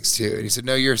 I'm 6'2". And he said,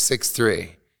 "No, you're 6'3".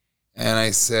 And I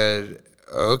said,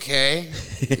 "Okay."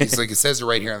 He's like, "It says it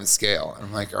right here on the scale." And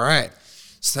I'm like, "All right."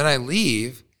 So then I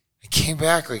leave. I came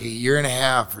back like a year and a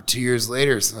half or 2 years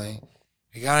later or something.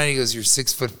 I got on, he goes, "You're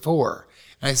 6'4".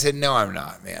 And I said, "No, I'm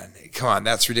not, man. Come on,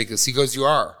 that's ridiculous." He goes, "You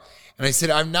are." And I said,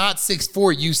 "I'm not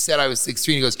 6'4". You said I was 6'3".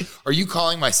 And he goes, "Are you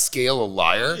calling my scale a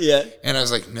liar?" Yeah. And I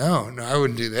was like, no, I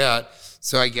wouldn't do that.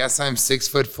 So I guess I'm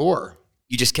 6'4".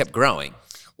 You just kept growing.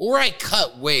 Or I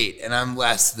cut weight and I'm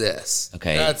less this.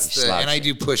 Okay. And I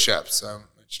do push-ups. So I'm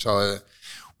much taller.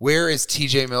 Where is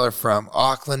TJ Miller from?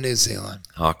 Auckland, New Zealand.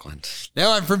 Auckland.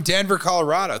 No, I'm from Denver,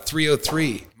 Colorado.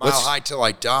 303. Mile high till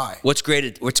I die. What's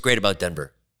great about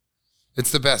Denver?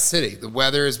 It's the best city. The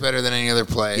weather is better than any other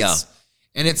place. Yeah.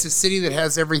 And it's a city that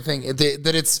has everything,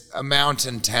 that it's a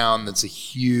mountain town that's a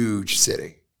huge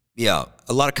city. Yeah.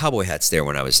 A lot of cowboy hats there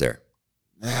when I was there.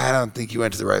 I don't think you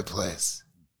went to the right place.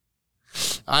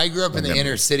 I grew up in the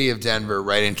inner city of Denver,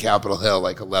 right in Capitol Hill,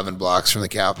 like 11 blocks from the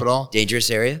Capitol.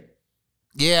 Dangerous area?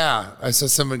 Yeah. I saw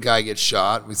some guy get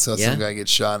shot. We saw some guy get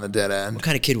shot in a dead end. What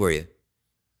kind of kid were you?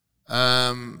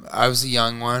 I was a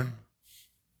young one.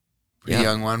 Pretty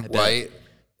young one.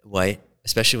 White.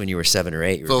 Especially when you were 7 or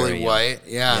 8. You were Fully very white.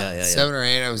 Yeah. 7 or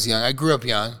 8, I was young. I grew up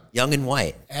young. Young and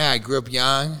white. Yeah, I grew up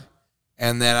young.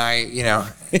 And then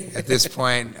at this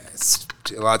point,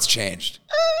 a lot's changed.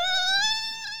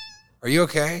 Are you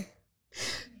okay?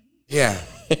 Yeah.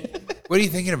 What are you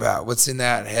thinking about? What's in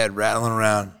that head rattling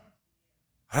around?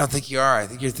 I don't think you are. I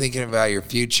think you're thinking about your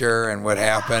future and what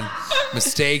happened,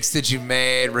 mistakes that you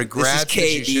made, regrets. This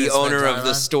is Kate, the owner of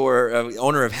the store,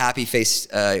 owner of Happy Face,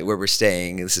 where we're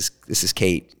staying. This is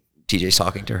Kate. TJ's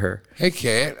talking to her. Hey,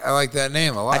 Kate. I like that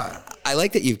name a lot. I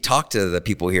like that you've talked to the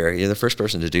people here. You're the first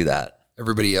person to do that.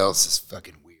 Everybody else is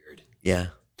fucking weird. Yeah.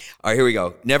 All right, here we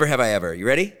go. Never have I ever. You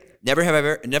ready? Never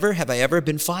have I ever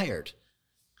been fired.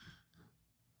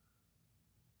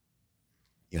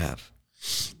 You have.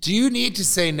 Do you need to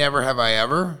say never have I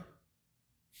ever?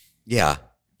 Yeah.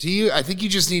 I think you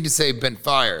just need to say been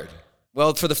fired.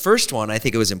 Well, for the first one, I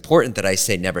think it was important that I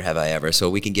say never have I ever, so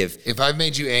we can give... If I've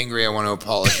made you angry, I want to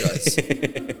apologize.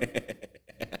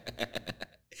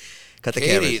 Cut the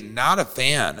Katie, cameras. not a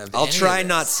fan of I'll try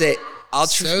not say...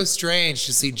 So strange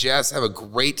to see Jess have a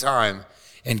great time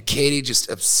and Katie just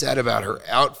upset about her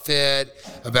outfit,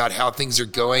 about how things are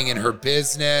going in her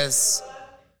business.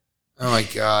 Oh, my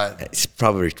God. It's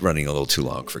probably running a little too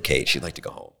long for Kate. She'd like to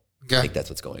go home. Okay. I think that's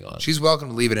what's going on. She's welcome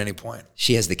to leave at any point.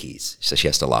 She has the keys, so she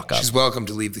has to lock up. She's welcome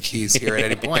to leave the keys here at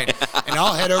any point. And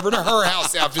I'll head over to her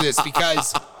house after this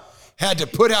because had to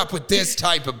put up with this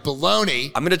type of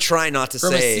baloney. I'm going to try not to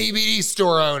from say... From a CBD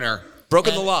store owner.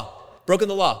 Broken the law. Broken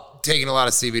the law. Taking a lot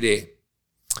of CBD.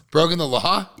 Broken the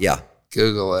law? Yeah.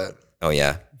 Google it. Oh,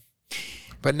 yeah.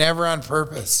 But never on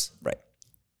purpose. Right.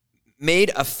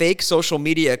 Made a fake social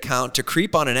media account to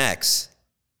creep on an ex.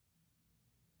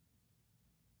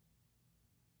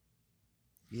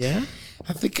 Yeah?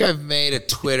 I think I've made a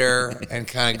Twitter and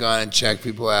kind of gone and checked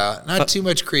people out. Not too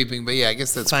much creeping, but yeah, I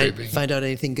guess that's creeping. Find out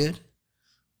anything good?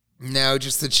 No,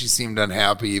 just that she seemed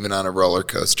unhappy even on a roller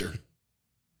coaster.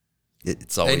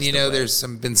 It's always and there's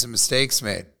been some mistakes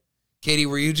made. Katie,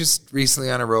 were you just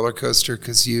recently on a roller coaster?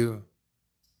 Because you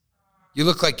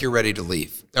look like you're ready to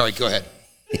leave. All right, go ahead.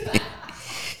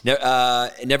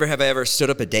 Never have I ever stood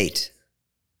up a date.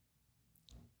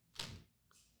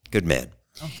 Good man.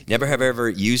 Never have I ever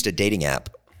used a dating app.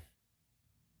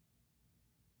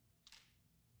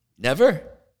 Never?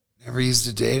 Never used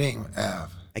a dating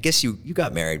app. I guess you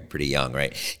got married pretty young,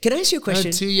 right? Can I ask you a question?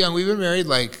 Not too young. We've been married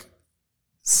like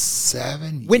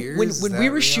 7 years. When we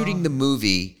were shooting the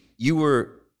movie, you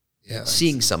were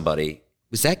seeing somebody.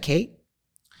 Was that Kate?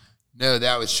 No,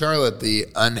 that was Charlotte, the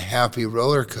unhappy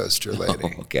roller coaster lady.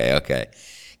 Oh, okay.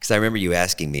 Because I remember you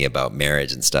asking me about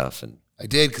marriage and stuff. And I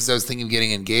did, because I was thinking of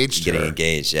getting engaged to her.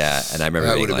 Engaged, yeah. And I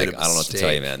remember being like, I don't know what to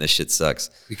tell you, man. This shit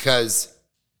sucks. Because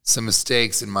some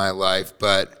mistakes in my life,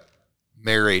 but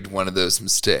married one of those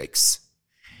mistakes.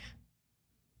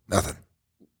 Nothing.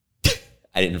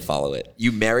 I didn't follow it.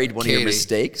 You married one of your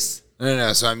mistakes?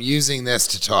 No. So I'm using this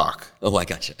to talk. Oh, I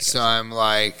gotcha. So I'm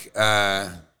like,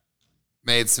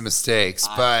 made some mistakes,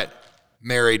 but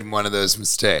married one of those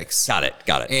mistakes. Got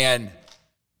it. And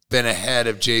been ahead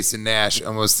of Jason Nash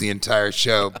almost the entire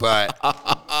show, but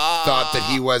thought that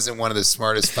he wasn't one of the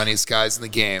smartest, funniest guys in the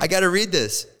game. I got to read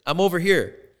this. I'm over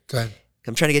here. Go ahead.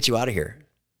 I'm trying to get you out of here.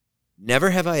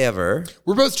 Never have I ever.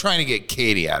 We're both trying to get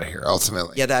Katie out of here,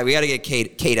 ultimately. Yeah, we got to get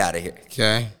Kate out of here.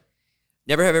 Okay.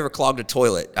 Never have I ever clogged a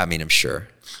toilet. I mean, I'm sure.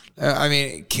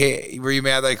 Kate, were you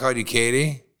mad that I called you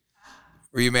Katie?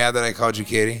 Were you mad that I called you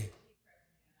Katie?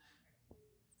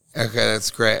 Okay,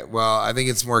 that's great. Well, I think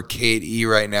it's more Kate E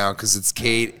right now because it's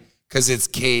Kate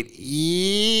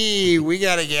E. We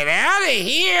got to get out of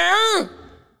here.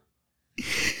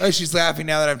 Oh, she's laughing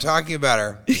now that I'm talking about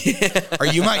her. Are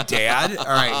you my dad? All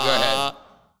right, go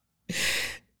ahead.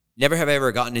 Never have I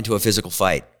ever gotten into a physical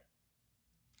fight.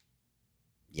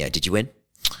 Yeah, did you win?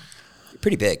 You're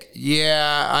pretty big.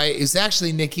 Yeah, it was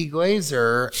actually Nikki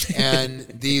Glazer and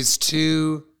these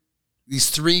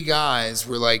three guys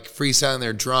were like freestyling.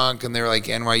 They're drunk and they're like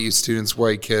NYU students,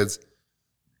 white kids.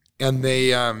 And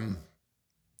they,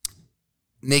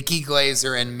 Nikki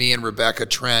Glazer and me and Rebecca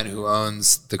Trent, who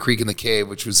owns the Creek in the Cave,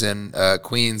 which was in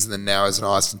Queens and then now is in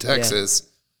Austin, Texas,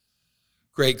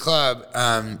 Great club.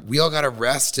 We all got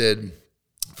arrested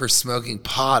for smoking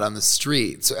pot on the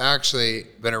street. So actually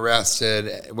been arrested.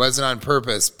 It wasn't on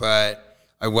purpose, but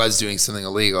I was doing something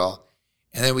illegal.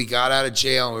 And then we got out of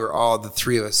jail and we were all, the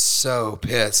three of us, so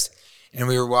pissed. And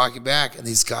we were walking back and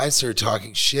these guys started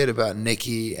talking shit about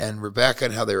Nikki and Rebecca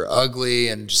and how they were ugly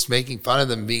and just making fun of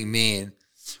them being mean.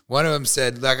 One of them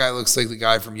said, that guy looks like the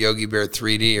guy from Yogi Bear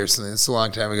 3D or something. This is a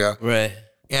long time ago. Right.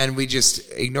 And we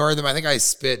just ignored them. I think I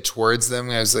spit towards them.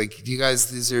 I was like, you guys,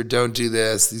 don't do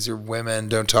this. These are women.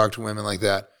 Don't talk to women like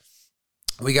that.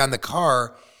 We got in the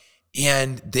car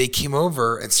and they came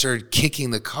over and started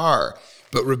kicking the car.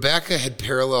 But Rebecca had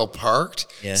parallel parked.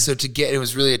 Yeah. So it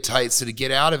was really tight. So to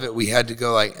get out of it, we had to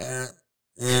go like,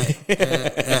 And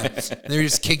they were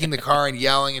just kicking the car and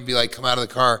yelling and be like, come out of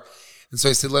the car. And so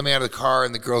I said, let me out of the car.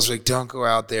 And the girls were like, don't go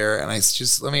out there. And I said,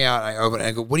 just let me out. And I open it. And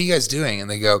I go, what are you guys doing? And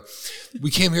they go, we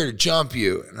came here to jump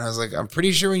you. And I was like, I'm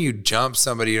pretty sure when you jump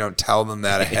somebody, you don't tell them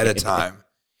that ahead of time.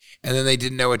 And then they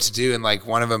didn't know what to do. And like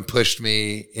one of them pushed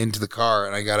me into the car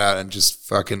and I got out and just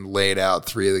fucking laid out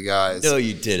three of the guys. No,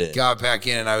 you didn't. Got back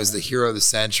in and I was the hero of the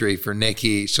century for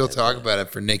Nikki. She'll talk about it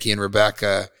for Nikki and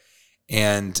Rebecca.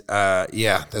 And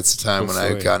yeah, that's the time when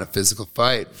I got in a physical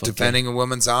fight, defending a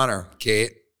woman's honor,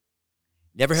 Kate.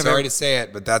 Sorry to say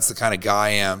it, but that's the kind of guy I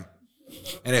am.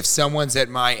 And if someone's at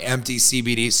my empty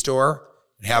CBD store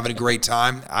and having a great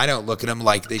time, I don't look at them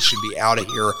like they should be out of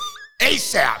here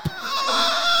ASAP.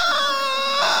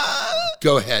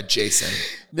 Go ahead, Jason.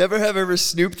 Never have ever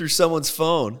snooped through someone's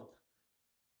phone.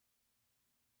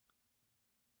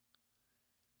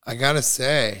 I gotta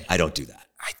say. I don't do that.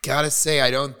 I gotta say,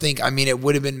 it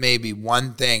would have been maybe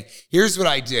one thing. Here's what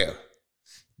I do.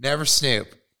 Never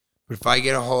snoop. But if I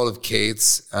get a hold of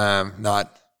Kate's,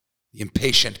 not the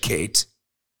impatient Kate,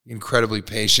 the incredibly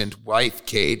patient wife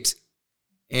Kate,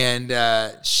 and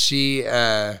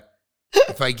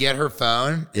if I get her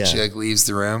phone and she like leaves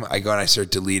the room, I go and I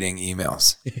start deleting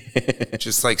emails.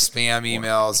 Just like spam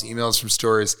emails from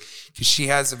stores. Because she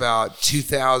has about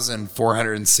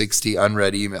 2,460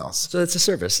 unread emails. So it's a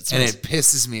service. It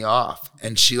pisses me off.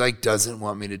 And she like doesn't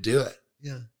want me to do it.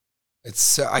 Yeah.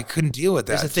 I couldn't deal with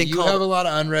that. There's a thing do you have a lot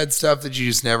of unread stuff that you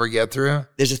just never get through?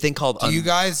 There's a thing called... Do you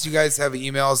guys have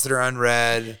emails that are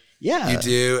unread? Yeah. You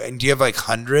do? And do you have like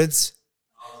hundreds?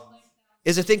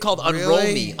 There's a thing called Unroll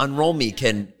Me. Unroll Me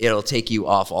it'll take you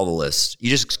off all the lists. You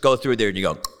just go through there and you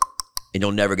go, and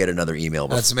you'll never get another email.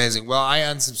 That's amazing. Well, I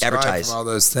unsubscribed from all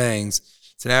those things.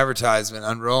 It's an advertisement,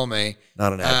 Unroll Me.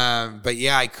 Not an ad. But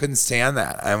yeah, I couldn't stand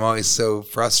that. I'm always so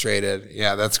frustrated.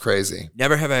 Yeah, that's crazy.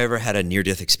 Never have I ever had a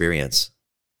near-death experience.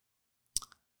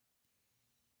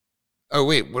 Oh,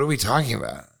 wait, what are we talking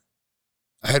about?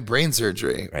 I had brain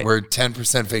surgery. Right. We're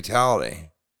 10% fatality.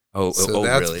 So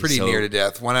that's really? Pretty near to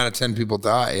death. 1 out of 10 people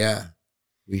die, yeah.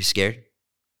 Were you scared?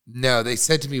 No, they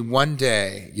said to me, one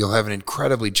day you'll have an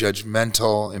incredibly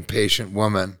judgmental, impatient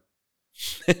woman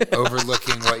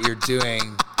overlooking what you're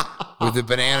doing with the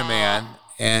banana man.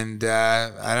 And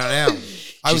I don't know.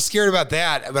 I was scared about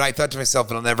that, but I thought to myself,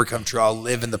 it'll never come true. I'll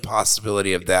live in the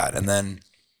possibility of that. And then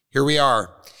here we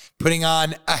are, putting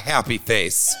on a happy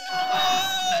face.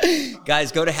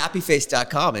 Guys, go to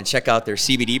happyface.com and check out their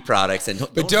CBD products.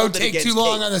 But don't take too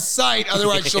long on the site,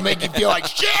 otherwise she'll make you feel like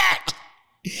shit.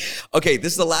 Okay,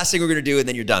 this is the last thing we're going to do, and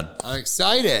then you're done. I'm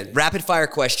excited. Rapid fire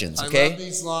questions, okay? I love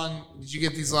these long. Did you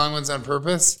get these long ones on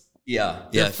purpose? Yeah.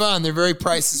 They're fun. They're very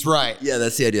Price is Right. Yeah,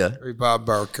 that's the idea. Very Bob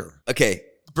Barker. Okay,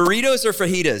 burritos or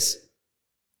fajitas?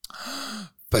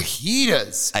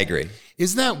 Fajitas. I agree.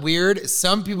 Isn't that weird?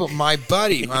 Some people, my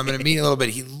buddy, who I'm going to meet in a little bit,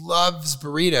 he loves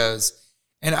burritos.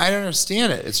 And I don't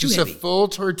understand it. It's just a full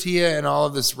tortilla and all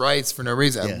of this rice for no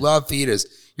reason. Yeah. I love fajitas.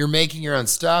 You're making your own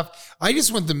stuff. I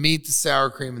just want the meat, the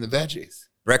sour cream, and the veggies.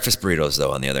 Breakfast burritos,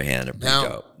 though, on the other hand, are pretty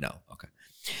dope. No. Okay.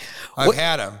 I've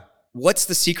had them. What's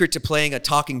the secret to playing a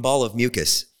talking ball of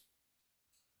mucus?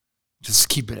 Just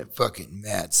keeping it fucking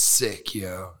mad sick,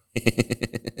 yo.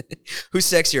 Who's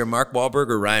sexier, Mark Wahlberg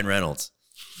or Ryan Reynolds?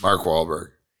 Mark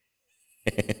Wahlberg.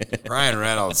 Ryan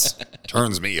Reynolds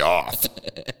turns me off.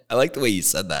 I like the way you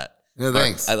said that. No,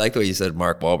 thanks. I like the way you said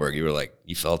Mark Wahlberg. You were like,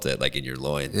 you felt it like in your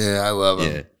loins. Yeah, I love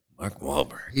him. Yeah. Mark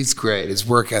Wahlberg. He's great. His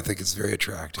work ethic is very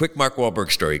attractive. Quick Mark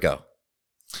Wahlberg story, go.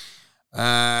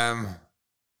 God,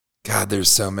 there's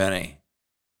so many.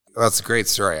 Well, that's a great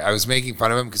story. I was making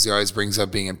fun of him because he always brings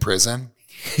up being in prison.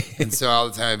 And so all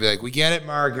the time I'd be like, we get it,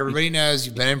 Mark. Everybody knows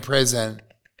you've been in prison.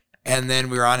 And then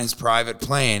we were on his private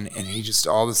plane and he just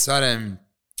all of a sudden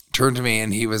turned to me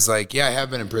and he was like, yeah, I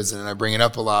have been in prison. And I bring it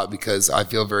up a lot because I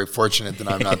feel very fortunate that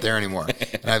I'm not there anymore.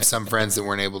 And I have some friends that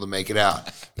weren't able to make it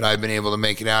out, but I've been able to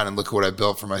make it out and look at what I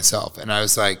built for myself. And I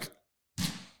was like,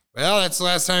 Well, that's the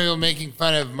last time you were making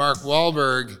fun of Mark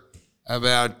Wahlberg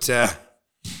about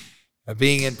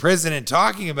being in prison and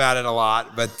talking about it a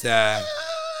lot. But then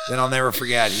I'll never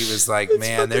forget. He was like,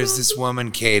 man, there's this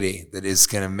woman, Katie, that is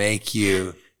going to make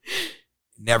you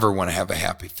never want to have a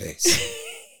happy face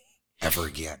ever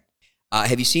again.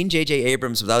 Have you seen J.J.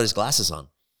 Abrams without his glasses on?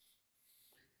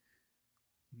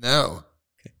 No.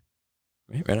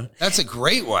 Okay. Right on. That's a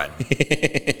great one.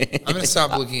 I'm going to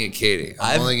stop looking at Katie.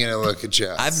 I'm only going to look at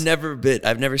Jess.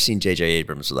 I've never seen J.J.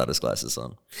 Abrams without his glasses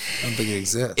on. I don't think it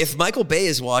exists. If Michael Bay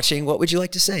is watching, what would you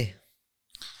like to say?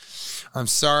 I'm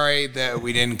sorry that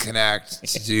we didn't connect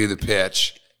to do the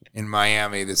pitch in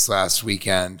Miami this last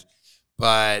weekend,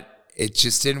 but it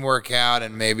just didn't work out,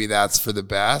 and maybe that's for the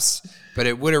best. But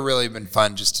it would have really been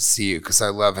fun just to see you because I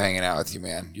love hanging out with you,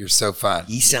 man. You're so fun.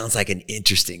 He sounds like an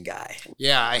interesting guy.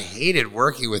 Yeah, I hated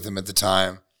working with him at the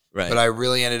time. Right. But I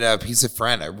really ended up, he's a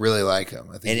friend. I really like him.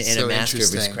 I think he's so a master of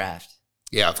his interesting. craft.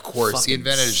 Yeah, of course. Fucking he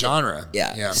invented a genre.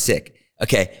 Yeah, sick.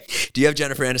 Okay. Do you have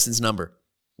Jennifer Aniston's number?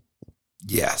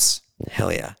 Yes.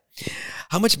 Hell yeah.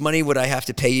 How much money would I have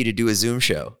to pay you to do a Zoom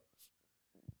show?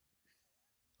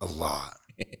 A lot.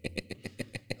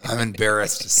 I'm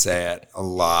embarrassed to say it. A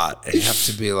lot. It'd have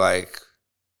to be like,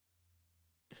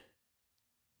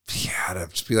 yeah, it'd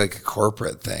have to be like a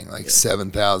corporate thing, like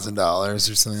 $7,000 or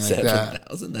something like that.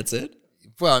 $7,000, that's it?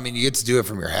 Well, I mean, you get to do it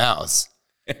from your house.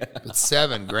 But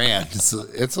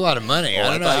 $7,000, it's a lot of money. Well,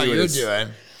 I don't know how you're doing.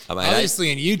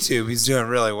 Obviously, in YouTube, he's doing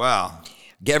really well.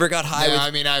 Ever got high with... I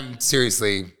mean,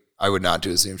 I would not do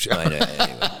a Zoom show. I know,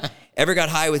 anyway. Ever got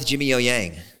high with Jimmy O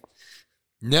Yang?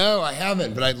 No, I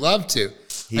haven't, but I'd love to.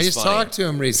 I just talked to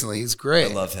him recently. He's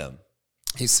great. I love him.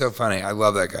 He's so funny. I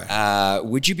love that guy.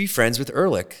 Would you be friends with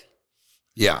Ehrlich?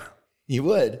 Yeah. You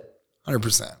would?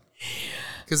 100%.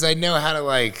 Because I know how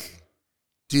to,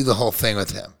 do the whole thing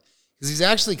with him. Because he's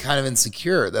actually kind of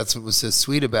insecure. That's what was so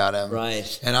sweet about him.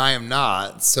 Right. And I am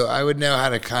not. So I would know how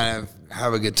to kind of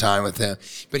have a good time with him.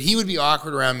 But he would be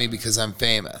awkward around me because I'm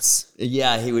famous.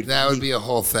 Yeah, he would. That would be a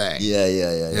whole thing.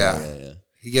 Yeah.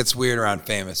 He gets weird around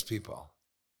famous people.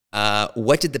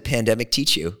 What did the pandemic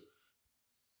teach you?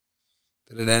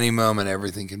 That at any moment,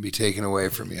 everything can be taken away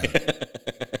from you.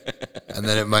 And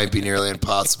then it might be nearly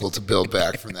impossible to build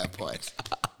back from that point.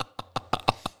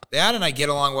 That and I get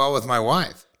along well with my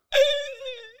wife.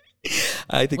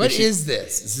 I think What is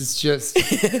this? Is this just...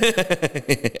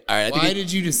 All right, why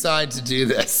did you decide to do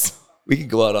this? We could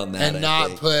go out on that. And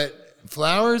not put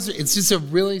flowers? It's just a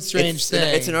really strange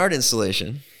thing. It's an art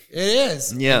installation. It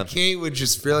is. Yeah. And Kate would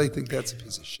just really think that's a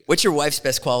piece of shit. What's your wife's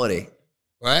best quality?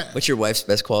 What? What's your wife's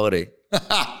best quality?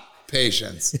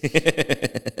 Patience.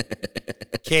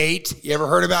 Kate, you ever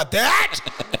heard about that?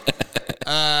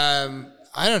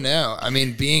 I don't know. I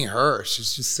mean, being her,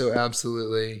 she's just so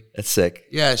absolutely. That's sick.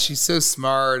 Yeah, she's so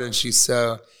smart and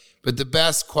but the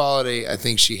best quality I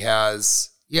think she has,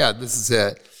 this is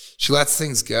it. She lets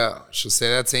things go. She'll say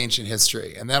that's ancient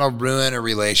history, and that'll ruin a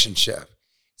relationship.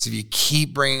 So if you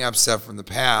keep bringing up stuff from the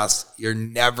past, you're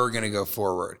never going to go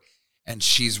forward. And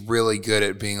she's really good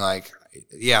at being like,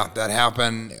 yeah, that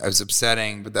happened. It was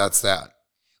upsetting, but that's that.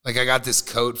 Like I got this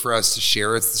coat for us to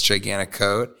share. It's this gigantic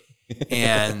coat.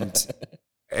 And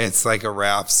it's like a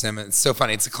Ralph Simmons. It's so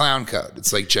funny. It's a clown coat.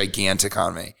 It's like gigantic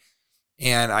on me.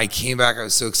 And I came back. I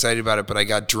was so excited about it, but I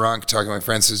got drunk talking to my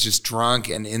friends. So I was just drunk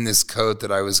and in this coat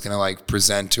that I was going to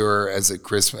present to her as a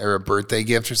Christmas or a birthday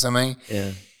gift or something.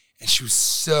 Yeah. And she was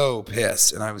so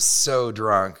pissed, and I was so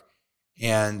drunk.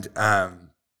 And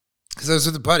because I was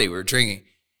with a buddy, we were drinking.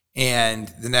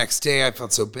 And the next day, I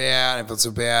felt so bad. And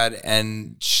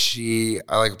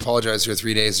I apologized to her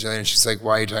 3 days later, and she's like,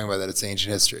 "Why are you talking about that? It's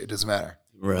ancient history. It doesn't matter.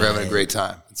 Right. We're having a great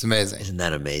time. It's amazing." Isn't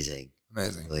that amazing?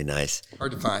 Amazing. Really nice.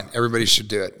 Hard to find. Everybody should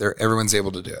do it. Everyone's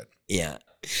able to do it. Yeah.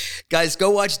 Guys, go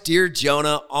watch Dear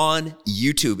Jonah on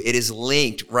YouTube. It is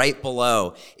linked right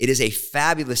below. It is a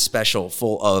fabulous special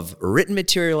full of written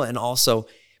material and also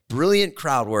brilliant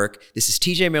crowd work. This is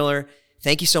TJ Miller.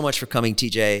 Thank you so much for coming,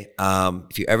 TJ.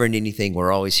 If you ever need anything,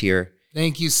 we're always here.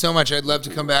 Thank you so much. I'd love to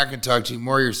come back and talk to you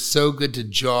more. You're so good to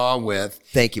jaw with.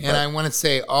 Thank you, bud. And I want to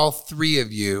say all three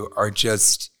of you are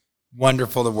just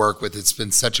wonderful to work with. It's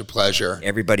been such a pleasure.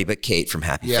 Everybody but Kate from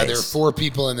Happy Face. Yeah, there are 4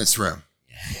 people in this room.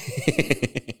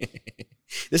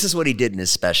 This is what he did in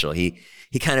his special. He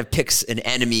kind of picks an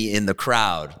enemy in the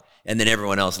crowd, and then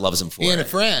everyone else loves him for it. And a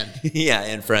friend. Yeah,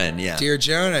 and friend, yeah. Dear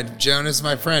Jonah, Jonah's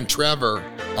my friend. Trevor,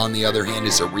 on the other hand,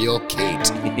 is a real Kate.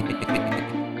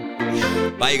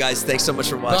 Bye, you guys. Thanks so much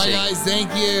for watching. Bye, guys. Thank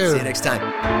you. See you next time.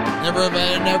 Never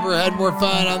had more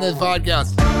fun on this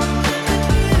podcast.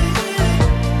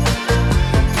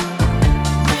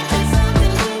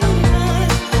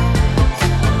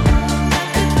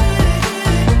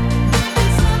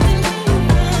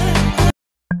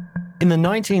 In the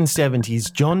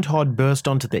 1970s, John Todd burst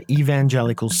onto the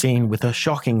evangelical scene with a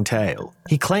shocking tale.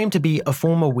 He claimed to be a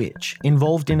former witch,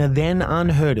 involved in a then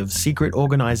unheard of secret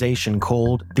organization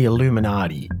called the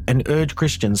Illuminati, and urged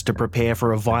Christians to prepare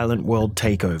for a violent world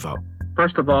takeover.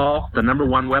 First of all, the number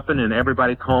one weapon in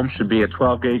everybody's home should be a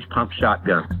 12-gauge pump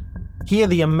shotgun. Hear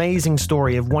the amazing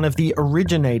story of one of the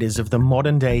originators of the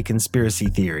modern-day conspiracy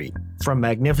theory. From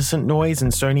Magnificent Noise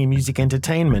and Sony Music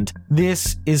Entertainment,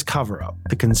 this is Cover Up,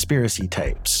 the conspiracy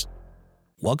tapes.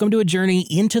 Welcome to a journey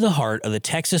into the heart of the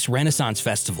Texas Renaissance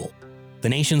Festival, the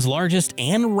nation's largest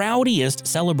and rowdiest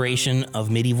celebration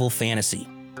of medieval fantasy.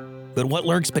 But what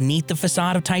lurks beneath the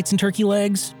facade of tights and turkey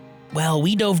legs? Well,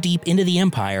 we dove deep into the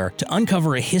empire to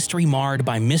uncover a history marred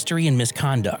by mystery and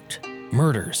misconduct,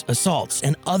 murders, assaults,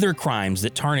 and other crimes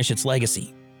that tarnish its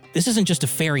legacy. This isn't just a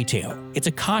fairy tale, it's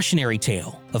a cautionary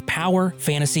tale of power,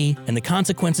 fantasy, and the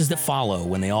consequences that follow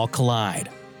when they all collide.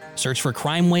 Search for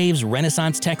Crime Waves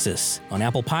Renaissance Texas on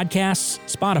Apple Podcasts,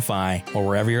 Spotify, or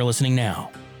wherever you're listening now.